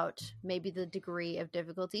about maybe the degree of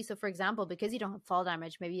difficulty. So, for example, because you don't have fall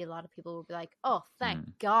damage, maybe a lot of people will be like, "Oh,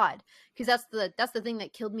 thank God," because that's the thing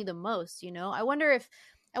that killed me the most. You know, I wonder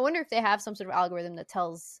if they have some sort of algorithm that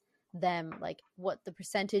tells them like what the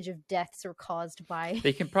percentage of deaths are caused by.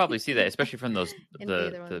 They can probably see that, especially from those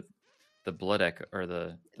the blood or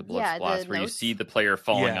the blood splots where you see the player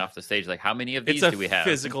falling off the stage. Like, how many of these do we have?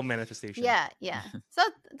 Physical manifestation. Yeah. So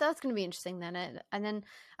that's going to be interesting then. And then,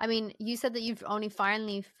 I mean, you said that you've only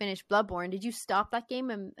finally finished Bloodborne. Did you stop that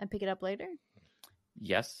game and pick it up later?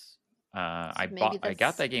 Yes. I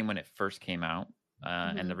got that game when it first came out.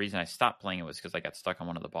 And the reason I stopped playing it was because I got stuck on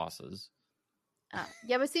one of the bosses.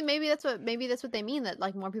 Yeah, but see, maybe that's what they mean, that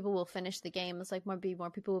like more people will finish the game. It's like more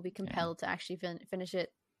people will be compelled to actually finish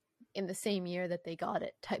it in the same year that they got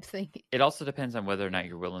it, type thing. It also depends on whether or not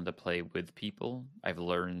you're willing to play with people. I've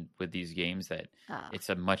learned with these games that it's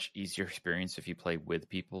a much easier experience if you play with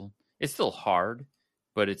people. It's still hard,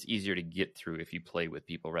 but it's easier to get through if you play with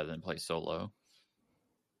people rather than play solo.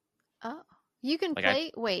 Oh, you can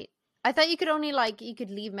play. Wait, I thought you could only you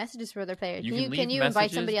could leave messages for other players. Can you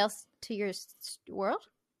invite somebody else to your world?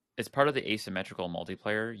 As part of the asymmetrical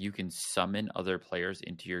multiplayer, you can summon other players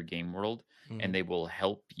into your game world, and they will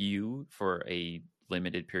help you for a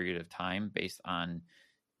limited period of time based on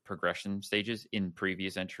progression stages in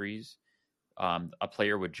previous entries. A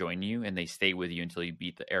player would join you, and they stay with you until you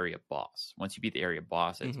beat the area boss. Once you beat the area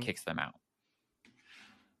boss, it kicks them out.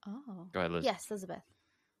 Oh. Go ahead, Liz. Yes, Elizabeth.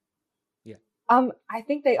 I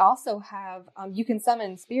think they also have you can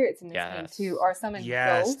summon spirits in this game too, or summon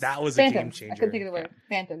ghosts. That was phantoms. A game changer. I couldn't think of the word.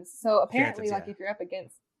 Phantoms. So apparently, if you're up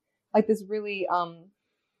against like this really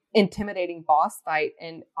intimidating boss fight,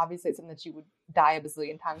 and obviously it's something that you would die a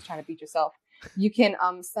bazillion times trying to beat yourself, you can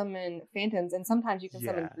summon phantoms, and sometimes you can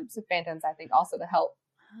summon groups of phantoms, I think, also to help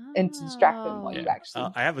and to distract them while you actually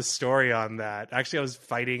I have a story on that. Actually, I was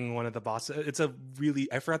fighting one of the bosses. It's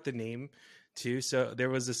I forgot the name too. So there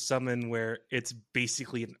was a summon where it's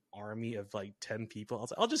basically an army of like 10 people. I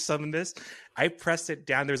was like, I'll just summon this. I pressed it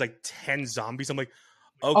down. There's like 10 zombies. I'm like,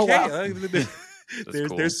 okay,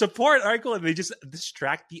 there's support. All right, cool. And they just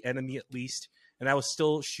distract the enemy at least. And I was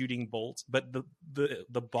still shooting bolts, but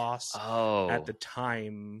the boss at the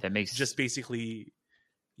time that makes just basically.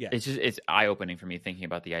 Yeah, it's eye-opening for me thinking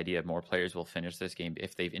about the idea of more players will finish this game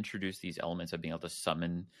if they've introduced these elements of being able to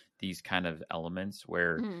summon these kind of elements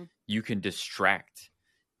where you can distract.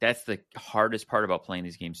 That's the hardest part about playing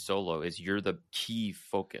these games solo is you're the key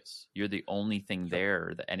focus. You're the only thing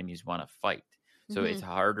there the enemies want to fight. So it's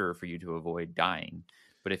harder for you to avoid dying.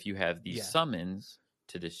 But if you have these summons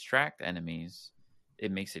to distract enemies,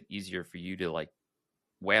 it makes it easier for you to like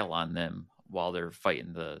wail on them while they're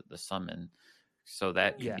fighting the summon. So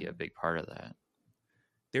that can be a big part of that.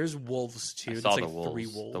 There's wolves too. I saw like the wolves. 3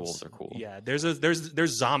 wolves. The wolves are cool. Yeah,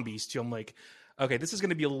 there's zombies too. I'm like, okay, this is going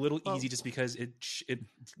to be a little easy just because it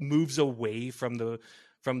moves away from the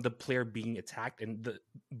player being attacked, and the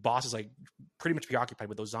boss is like pretty much preoccupied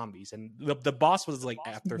with those zombies. And the boss was like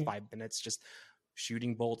after 5 minutes, just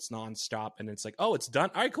shooting bolts nonstop, and it's like, oh, it's done.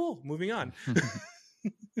 All right, cool, moving on.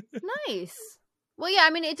 Nice. Well, yeah,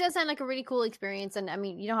 I mean, it does sound like a really cool experience, and I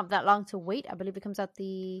mean, you don't have that long to wait. I believe it comes out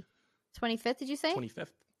the 25th, did you say? 25th.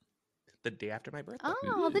 The day after my birthday.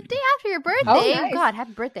 Oh, the day after your birthday. Oh, nice. God,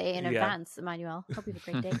 happy birthday in advance, Emmanuel. Hope you have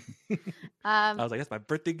a great day. I was like, that's my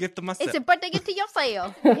birthday gift to myself. It's a birthday gift to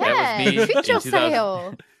yourself. Yeah, treat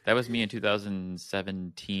yourself. That was me in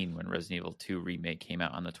 2017 when Resident Evil 2 Remake came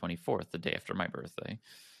out on the 24th, the day after my birthday.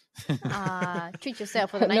 Treat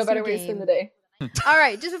yourself with a nice no better way to spend the day. All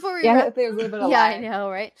right, just before we there's a little bit of I know,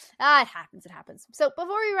 right? It happens. So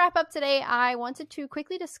before we wrap up today, I wanted to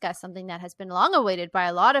quickly discuss something that has been long awaited by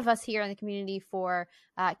a lot of us here in the community for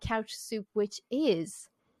Couch Soup, which is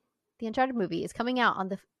the Uncharted movie. Is coming out on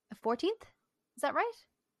the 14th. Is that right?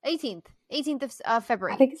 18th of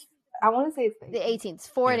February. I want to say it's the 18th,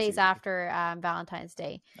 4 days after Valentine's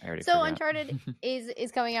Day. So Uncharted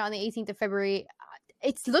is coming out on the 18th of February.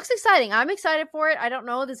 It looks exciting. I'm excited for it. I don't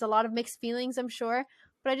know. There's a lot of mixed feelings, I'm sure.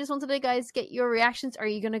 But I just wanted to guys get your reactions. Are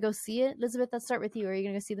you going to go see it? Elizabeth, let's start with you. Are you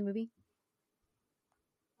going to go see the movie?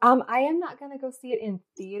 I am not going to go see it in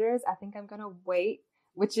theaters. I think I'm going to wait,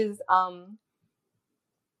 which is, I'm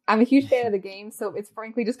a huge fan of the game. So it's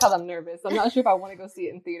frankly just because I'm nervous. I'm not sure if I want to go see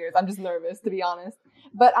it in theaters. I'm just nervous, to be honest.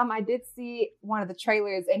 But I did see one of the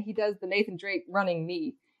trailers, and he does the Nathan Drake running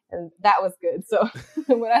knee. and that was good. So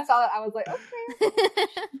when I saw that, I was like, okay.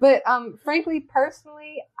 But frankly,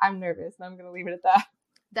 personally, I'm nervous, and I'm gonna leave it at that.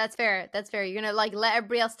 That's fair. That's fair. You're gonna like let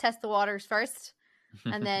everybody else test the waters first,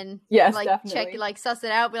 and then yes, like definitely. check, like suss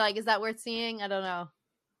it out. Be like, is that worth seeing? I don't know.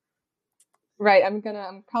 Right. I'm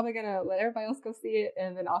probably gonna let everybody else go see it,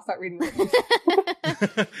 and then I'll start reading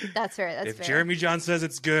it. That's fair. That's if fair. Jeremy John says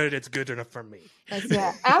it's good enough for me.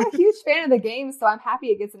 Yeah. I'm a huge fan of the game, so I'm happy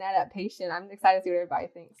it gets an adaptation. I'm excited to see what everybody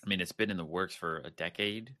thinks. I mean, it's been in the works for a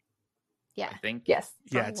decade. Yeah. I think. Yes.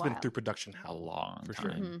 Yeah, it's been through production hell. A long for time.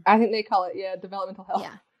 sure. Mm-hmm. I think they call it developmental hell.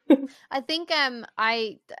 Yeah. I think I'm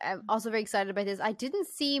also very excited about this. I didn't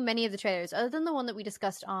see many of the trailers other than the one that we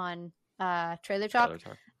discussed on Trailer Talk.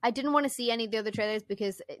 I didn't want to see any of the other trailers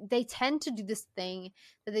because they tend to do this thing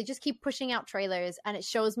that they just keep pushing out trailers and it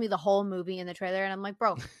shows me the whole movie in the trailer and I'm like,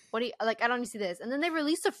 bro, what do you like? I don't need to see this. And then they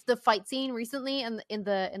released the fight scene recently in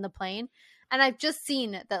the plane, and I've just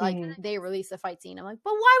seen that like they released a fight scene. I'm like,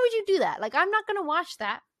 but why would you do that? Like, I'm not gonna watch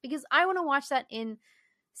that because I want to watch that in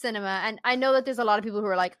cinema. And I know that there's a lot of people who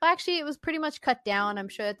are like, oh, actually, it was pretty much cut down. I'm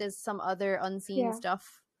sure that there's some other unseen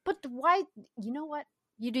stuff. But why? You know what?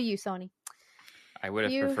 You do you, Sony. I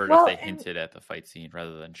would have preferred if they hinted at the fight scene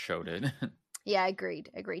rather than showed it. Yeah,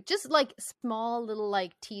 agreed. Just like small little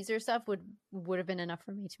like teaser stuff would have been enough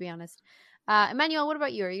for me, to be honest. Emmanuel, what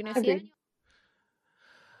about you? Are you gonna see it?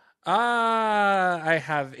 I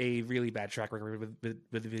have a really bad track record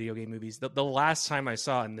with video game movies. The last time I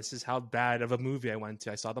saw, and this is how bad of a movie I went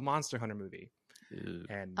to, I saw the Monster Hunter movie.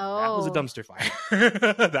 And that was a dumpster fire.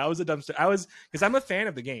 That was a dumpster. Because I'm a fan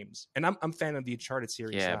of the games, and I'm a fan of the Uncharted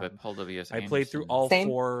series. Yeah, but Paul W.S. I played through all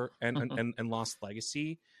 4 and Lost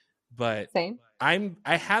Legacy, but I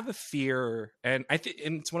have a fear, and I think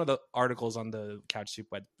it's one of the articles on the Couch Soup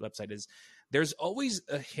website is there's always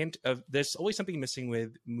a hint of there's always something missing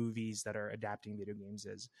with movies that are adapting video games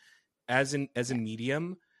as a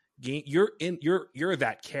medium. You're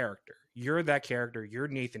that character. You're that character. You're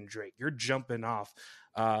Nathan Drake. You're jumping off,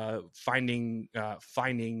 finding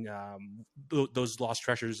those lost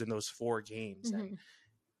treasures in those 4 games. Mm-hmm.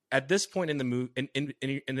 At this point in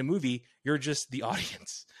the movie, you're just the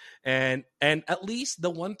audience. And at least the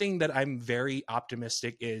one thing that I'm very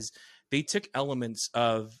optimistic is they took elements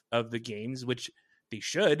of the games, which they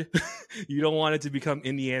should. You don't want it to become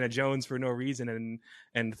Indiana Jones for no reason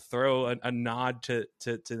and throw a nod to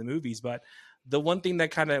the movies, but the one thing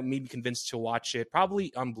that kind of made me convinced to watch it,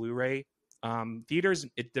 probably on Blu-ray, theaters,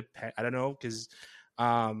 it depends. I don't know, because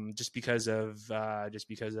just because of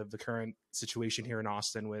the current situation here in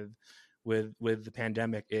Austin with the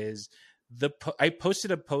pandemic, is I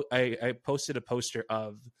posted a poster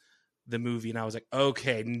of the movie, and I was like,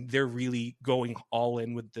 okay, they're really going all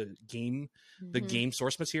in with the game, the game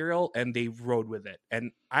source material, and they rode with it.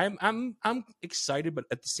 And I'm excited, but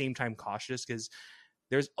at the same time cautious, because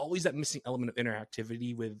there's always that missing element of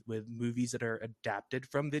interactivity with movies that are adapted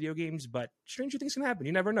from video games. But stranger things can happen.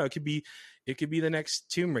 You never know. It could be the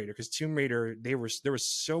next Tomb Raider, because Tomb Raider, there was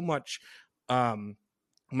so much.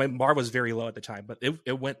 My bar was very low at the time, but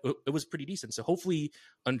it was pretty decent. So hopefully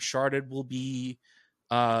Uncharted will be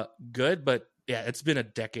good. But yeah, it's been a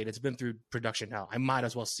decade. It's been through production hell. I might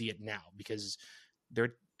as well see it now because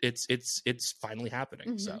it's finally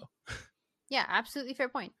happening. Mm-hmm. So yeah, absolutely fair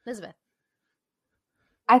point, Elizabeth.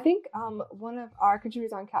 I think one of our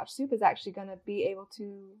contributors on Couch Soup is actually going to be able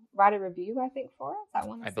to write a review, I think, for us.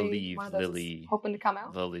 I believe Lily hoping to come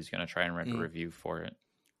out. Lily's going to try and write a review for it.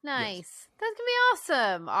 Nice. Yes. That's going to be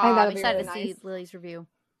awesome. I'm excited to see Lily's review.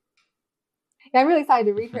 Yeah, I'm really excited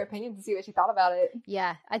to read her opinion to see what she thought about it.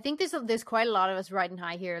 Yeah, I think there's quite a lot of us riding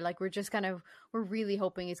high here. Like, we're really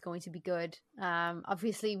hoping it's going to be good.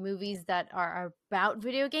 Obviously, movies that are about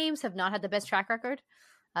video games have not had the best track record,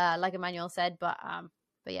 like Emmanuel said, but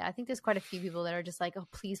yeah, I think there's quite a few people that are just like, oh,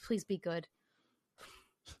 please be good.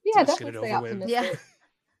 Yeah, definitely stay optimistic. Yeah.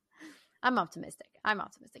 I'm optimistic.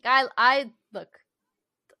 I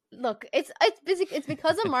look, it's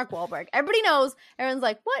because of Mark Wahlberg. Everybody knows. Everyone's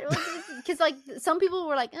like, what? Because like some people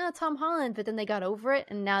were like, Tom Holland, but then they got over it,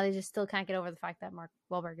 and now they just still can't get over the fact that Mark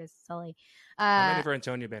Wahlberg is Sully. I'm ready for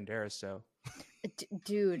Antonio Banderas, so.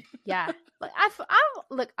 Dude, yeah. Like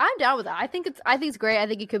I'm down with that. I think it's great. I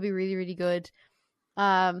think it could be really, really good.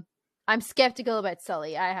 I'm skeptical about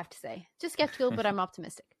Sully, I have to say. Just skeptical, but I'm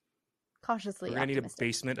optimistic. Cautiously We're gonna optimistic. Need a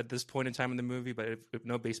basement at this point in time in the movie, but if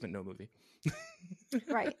no basement, no movie.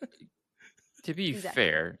 Right. To be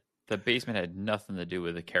fair, the basement had nothing to do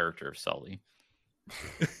with the character of Sully.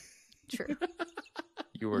 True.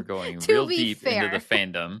 You were going real deep into the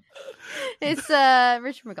fandom. It's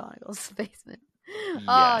Richard McGonagall's basement. Yeah.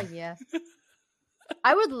 Oh yeah.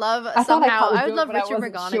 I would love I would love Richard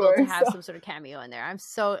McGonagall to have some sort of cameo in there. I'm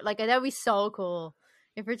so like that would be so cool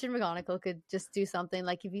if Richard McGonagall could just do something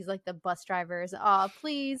like if he's like the bus drivers. Oh,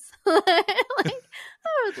 please! Like I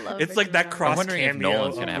would love. It's Richard like that McGonagall. cross I'm wondering if cameo.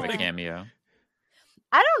 Nolan's gonna have a cameo.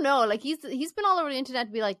 I don't know. Like he's been all over the internet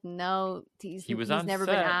to be like, no, he's never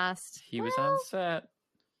been asked. He was on set.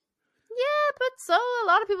 Yeah, but so a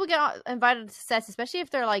lot of people get invited to sets, especially if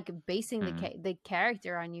they're like basing the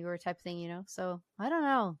character on you or type thing, you know. So I don't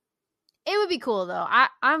know. It would be cool though.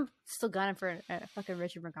 I'm still gunning for a fucking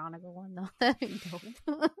Richard McGonagall one though. That'd be dope.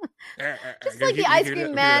 Just like the Ice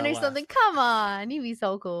Cream Man or something. Come on, he'd be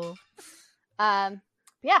so cool. Yeah,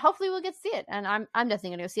 hopefully we'll get to see it, and I'm definitely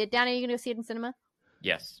gonna go see it. Danny, are you gonna go see it in cinema?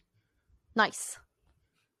 Yes. Nice.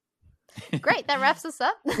 Great. That wraps us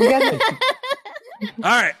up. You guys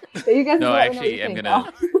All right. So you guys No, let me know what actually, you I'm think,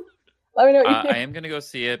 gonna. though. Let me know what you think. I am gonna go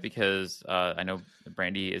see it because I know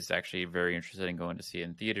Brandy is actually very interested in going to see it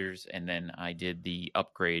in theaters, and then I did the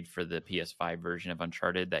upgrade for the PS5 version of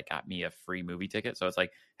Uncharted that got me a free movie ticket. So it's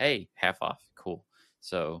like, hey, half off, cool.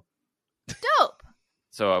 So dope.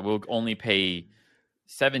 So I will only pay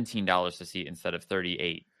 $17 to see it instead of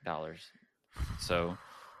 $38. So,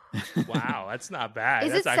 wow, that's not bad.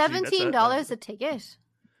 Is it $17 a ticket?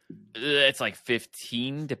 It's like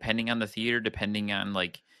 15 depending on the theater, depending on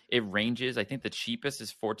like it ranges. I think the cheapest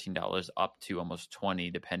is $14 up to almost 20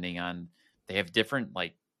 depending on they have different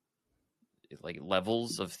like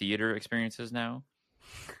levels of theater experiences now.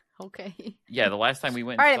 Okay. Yeah, the last time we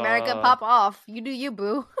went all right, America, pop off. You do you,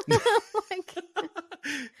 boo. Like,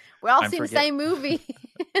 we're all seeing the same movie.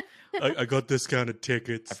 I got discounted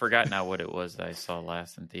tickets. I forgot now what it was that I saw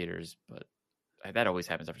last in theaters, but that always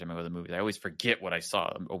happens every time I go to the movies. I always forget what I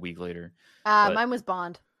saw a week later. Mine was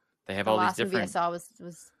Bond. They have all these different. The last movie I saw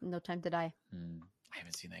was No Time to Die. I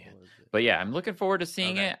haven't seen that yet, but yeah, I'm looking forward to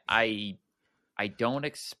seeing it. I don't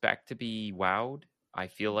expect to be wowed. I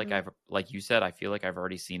feel like like you said, I feel like I've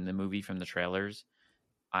already seen the movie from the trailers.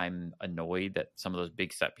 I'm annoyed that some of those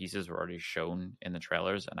big set pieces were already shown in the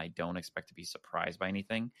trailers, and I don't expect to be surprised by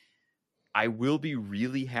anything. I will be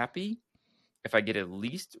really happy if I get at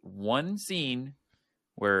least one scene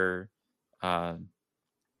where I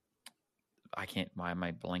can't. Why am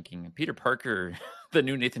I blanking? Peter Parker, the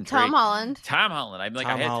new Nathan Drake. Tom Holland. I'm like,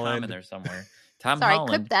 I had Tom in there somewhere. Sorry, Holland.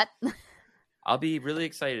 Clip that. I'll be really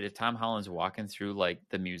excited if Tom Holland's walking through like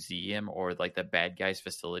the museum or like the bad guy's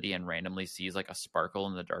facility and randomly sees like a sparkle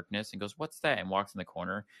in the darkness and goes, "What's that?" and walks in the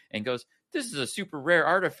corner and goes, "This is a super rare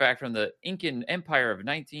artifact from the Incan Empire of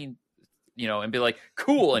 19." And be like,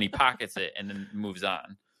 "Cool," and he pockets it and then moves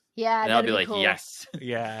on. Yeah, and I'll be like, cool. "Yes."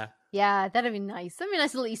 Yeah, that'd be nice. That'd be a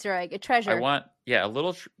nice little Easter egg, a treasure. I want, a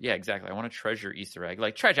little, exactly. I want a treasure Easter egg,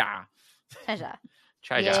 like treasure. Yes.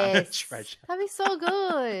 Treasure. That'd be so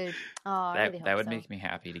good. Oh, that would make me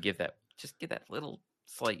happy to give that little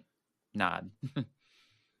slight nod.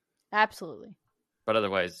 Absolutely. But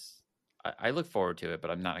otherwise, I look forward to it, but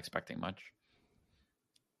I'm not expecting much.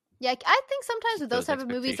 Yeah, I think sometimes with those type of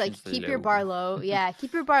movies, like keep your bar low. Yeah,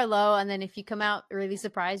 keep your bar low, and then if you come out really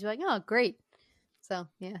surprised, you're like, "Oh, great!" So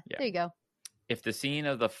yeah, there you go. If the scene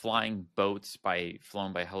of the flying boats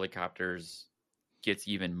flown by helicopters gets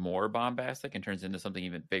even more bombastic and turns into something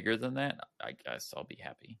even bigger than that, I guess I'll be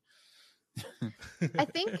happy. I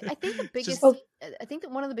think the biggest, I think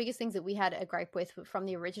that one of the biggest things that we had a gripe with from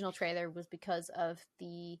the original trailer was because of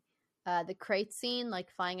the crate scene, like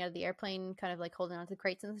flying out of the airplane, kind of like holding onto the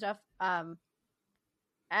crates and stuff. And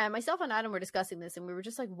myself and Adam were discussing this, and we were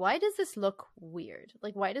just like, "Why does this look weird?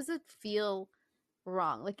 Like, why does it feel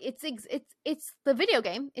wrong? Like, it's the video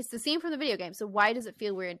game. It's the scene from the video game. So why does it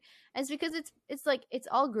feel weird?" And it's because it's like it's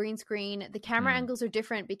all green screen. The camera angles are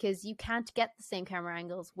different because you can't get the same camera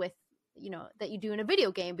angles with that you do in a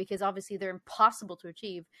video game because obviously they're impossible to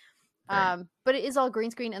achieve. Right. But it is all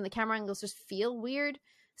green screen, and the camera angles just feel weird.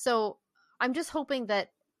 So I'm just hoping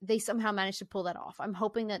that they somehow managed to pull that off. I'm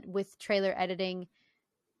hoping that with trailer editing,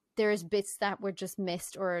 there's bits that were just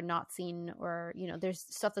missed or not seen, or, there's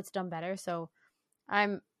stuff that's done better. So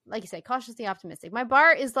I'm, like you say, cautiously optimistic. My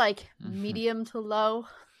bar is like medium to low.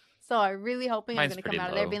 So I'm really hoping I'm going to come out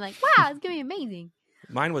of there being like, wow, it's going to be amazing.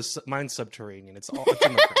 Mine's subterranean. It's in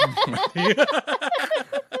my brain.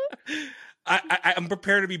 I'm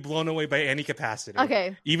prepared to be blown away by any capacity.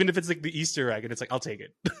 Okay. Even if it's like the Easter egg and it's like, I'll take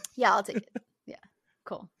it. Yeah, I'll take it. Yeah.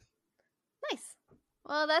 Cool. Nice.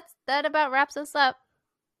 Well, that about wraps us up.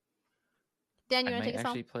 Dan, you want to take us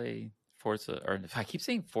home? I might actually play Forza, or I keep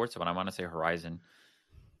saying Forza when I want to say Horizon,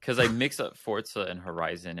 because I mix up Forza and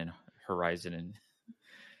Horizon.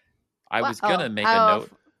 I was going to make a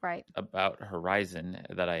note. Right. about Horizon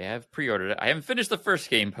that I have pre-ordered it. I haven't finished the first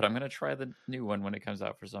game, but I'm going to try the new one when it comes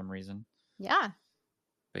out for some reason. Yeah.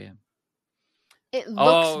 But yeah. It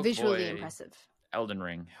looks visually impressive. Elden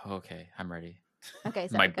Ring. Okay, I'm ready. Okay,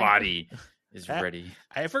 my body is ready.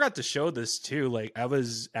 I forgot to show this too. Like I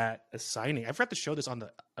was at a signing. I forgot to show this on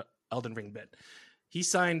the Elden Ring bit. He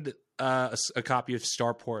signed a copy of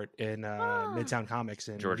Starport in Midtown Comics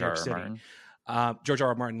in New York City. Martin. George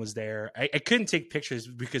R.R. Martin was there. I couldn't take pictures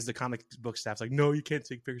because the comic book staff's like, no, you can't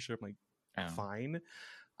take pictures. I'm like, fine.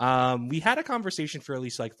 We had a conversation for at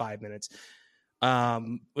least like 5 minutes.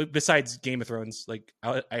 Besides Game of Thrones, like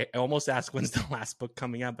I almost asked when's the last book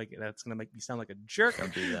coming out. Like that's gonna make me sound like a jerk.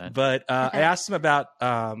 Don't do that. But I asked him about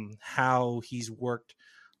how he's worked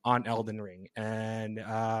on Elden Ring, and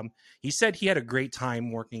he said he had a great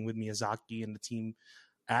time working with Miyazaki and the team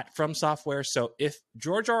at From Software. So if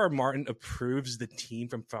George R.R. Martin approves the team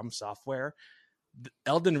from Software,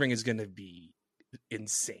 Elden Ring is going to be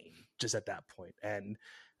insane just at that point. And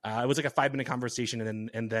it was like a 5-minute conversation,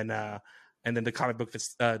 and then the comic book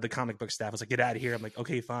staff was like, "Get out of here." I'm like,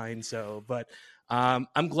 "Okay, fine." So, but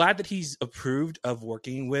I'm glad that he's approved of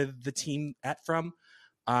working with the team at From.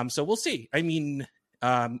 So we'll see. I mean,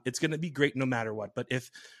 it's going to be great no matter what. But if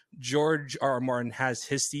George R.R. Martin has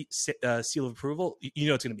his seal of approval, you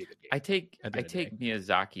know it's going to be a good game. I take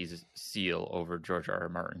Miyazaki's seal over George R.R.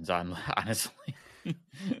 Martin's, honestly.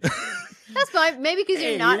 That's fine. Maybe because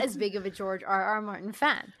you're not as big of a George R.R. Martin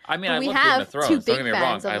fan. I mean, I love Game of Thrones. Don't get me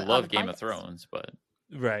wrong. I love Game of Thrones, but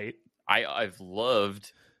right. I've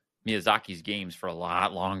loved Miyazaki's games for a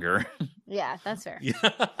lot longer. Yeah, that's fair.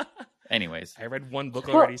 Yeah. Anyways, I read one book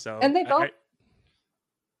already, so and they both.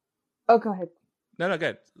 Oh, go ahead. No,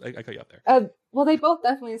 good. I cut you off there. Well, they both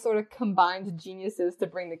definitely sort of combined geniuses to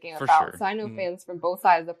bring the game For about. sure. So I know fans from both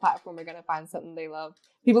sides of the platform are going to find something they love.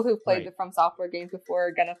 People who've played the From Software games before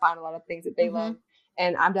are going to find a lot of things that they love.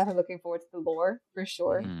 And I'm definitely looking forward to the lore, for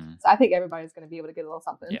sure. So I think everybody's going to be able to get a little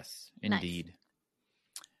something. Yes, indeed.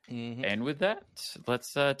 Nice. And with that,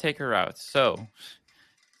 let's take her out. So...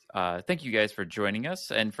 thank you guys for joining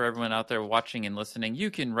us. And for everyone out there watching and listening,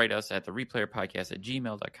 you can write us at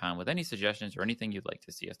thereplayerpodcast@gmail.com with any suggestions or anything you'd like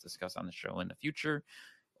to see us discuss on the show in the future.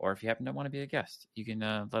 Or if you happen to want to be a guest, you can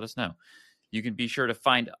let us know. You can be sure to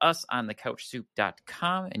find us on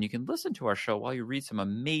thecouchsoup.com, and you can listen to our show while you read some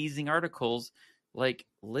amazing articles like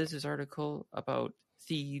Liz's article about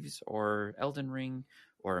thieves or Elden Ring,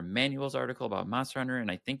 or Emmanuel's article about Monster Hunter.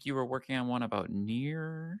 And I think you were working on one about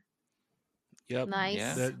Nier. Yep. Nice.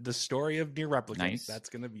 Yeah. The story of Nier Replicant. Nice. That's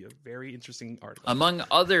going to be a very interesting article. Among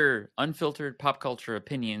other unfiltered pop culture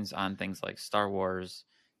opinions on things like Star Wars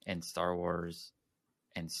and Star Wars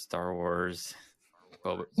and Star Wars.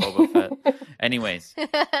 Boba Fett. Anyways.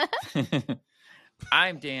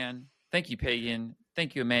 I'm Dan. Thank you, Pagan.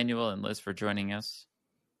 Thank you, Emmanuel and Liz, for joining us.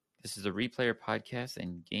 This is a Replayer Podcast,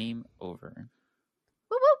 and game over.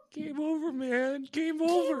 Woo woo. Game over, man. Game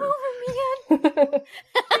over. Game over, man.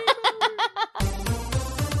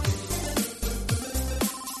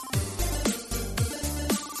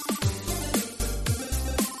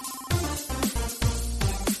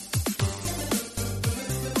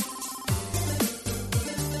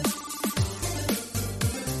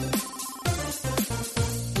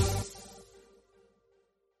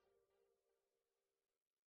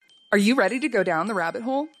 Are you ready to go down the rabbit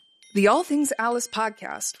hole? The All Things Alice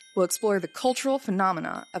podcast will explore the cultural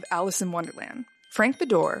phenomena of Alice in Wonderland. Frank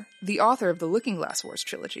Bedore, the author of the Looking Glass Wars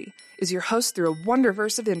trilogy, is your host through a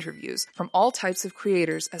wonderverse of interviews from all types of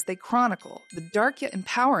creators as they chronicle the dark yet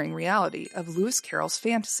empowering reality of Lewis Carroll's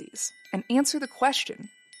fantasies and answer the question,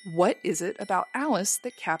 what is it about Alice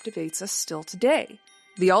that captivates us still today?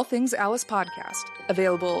 The All Things Alice podcast,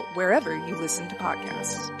 available wherever you listen to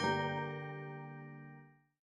podcasts.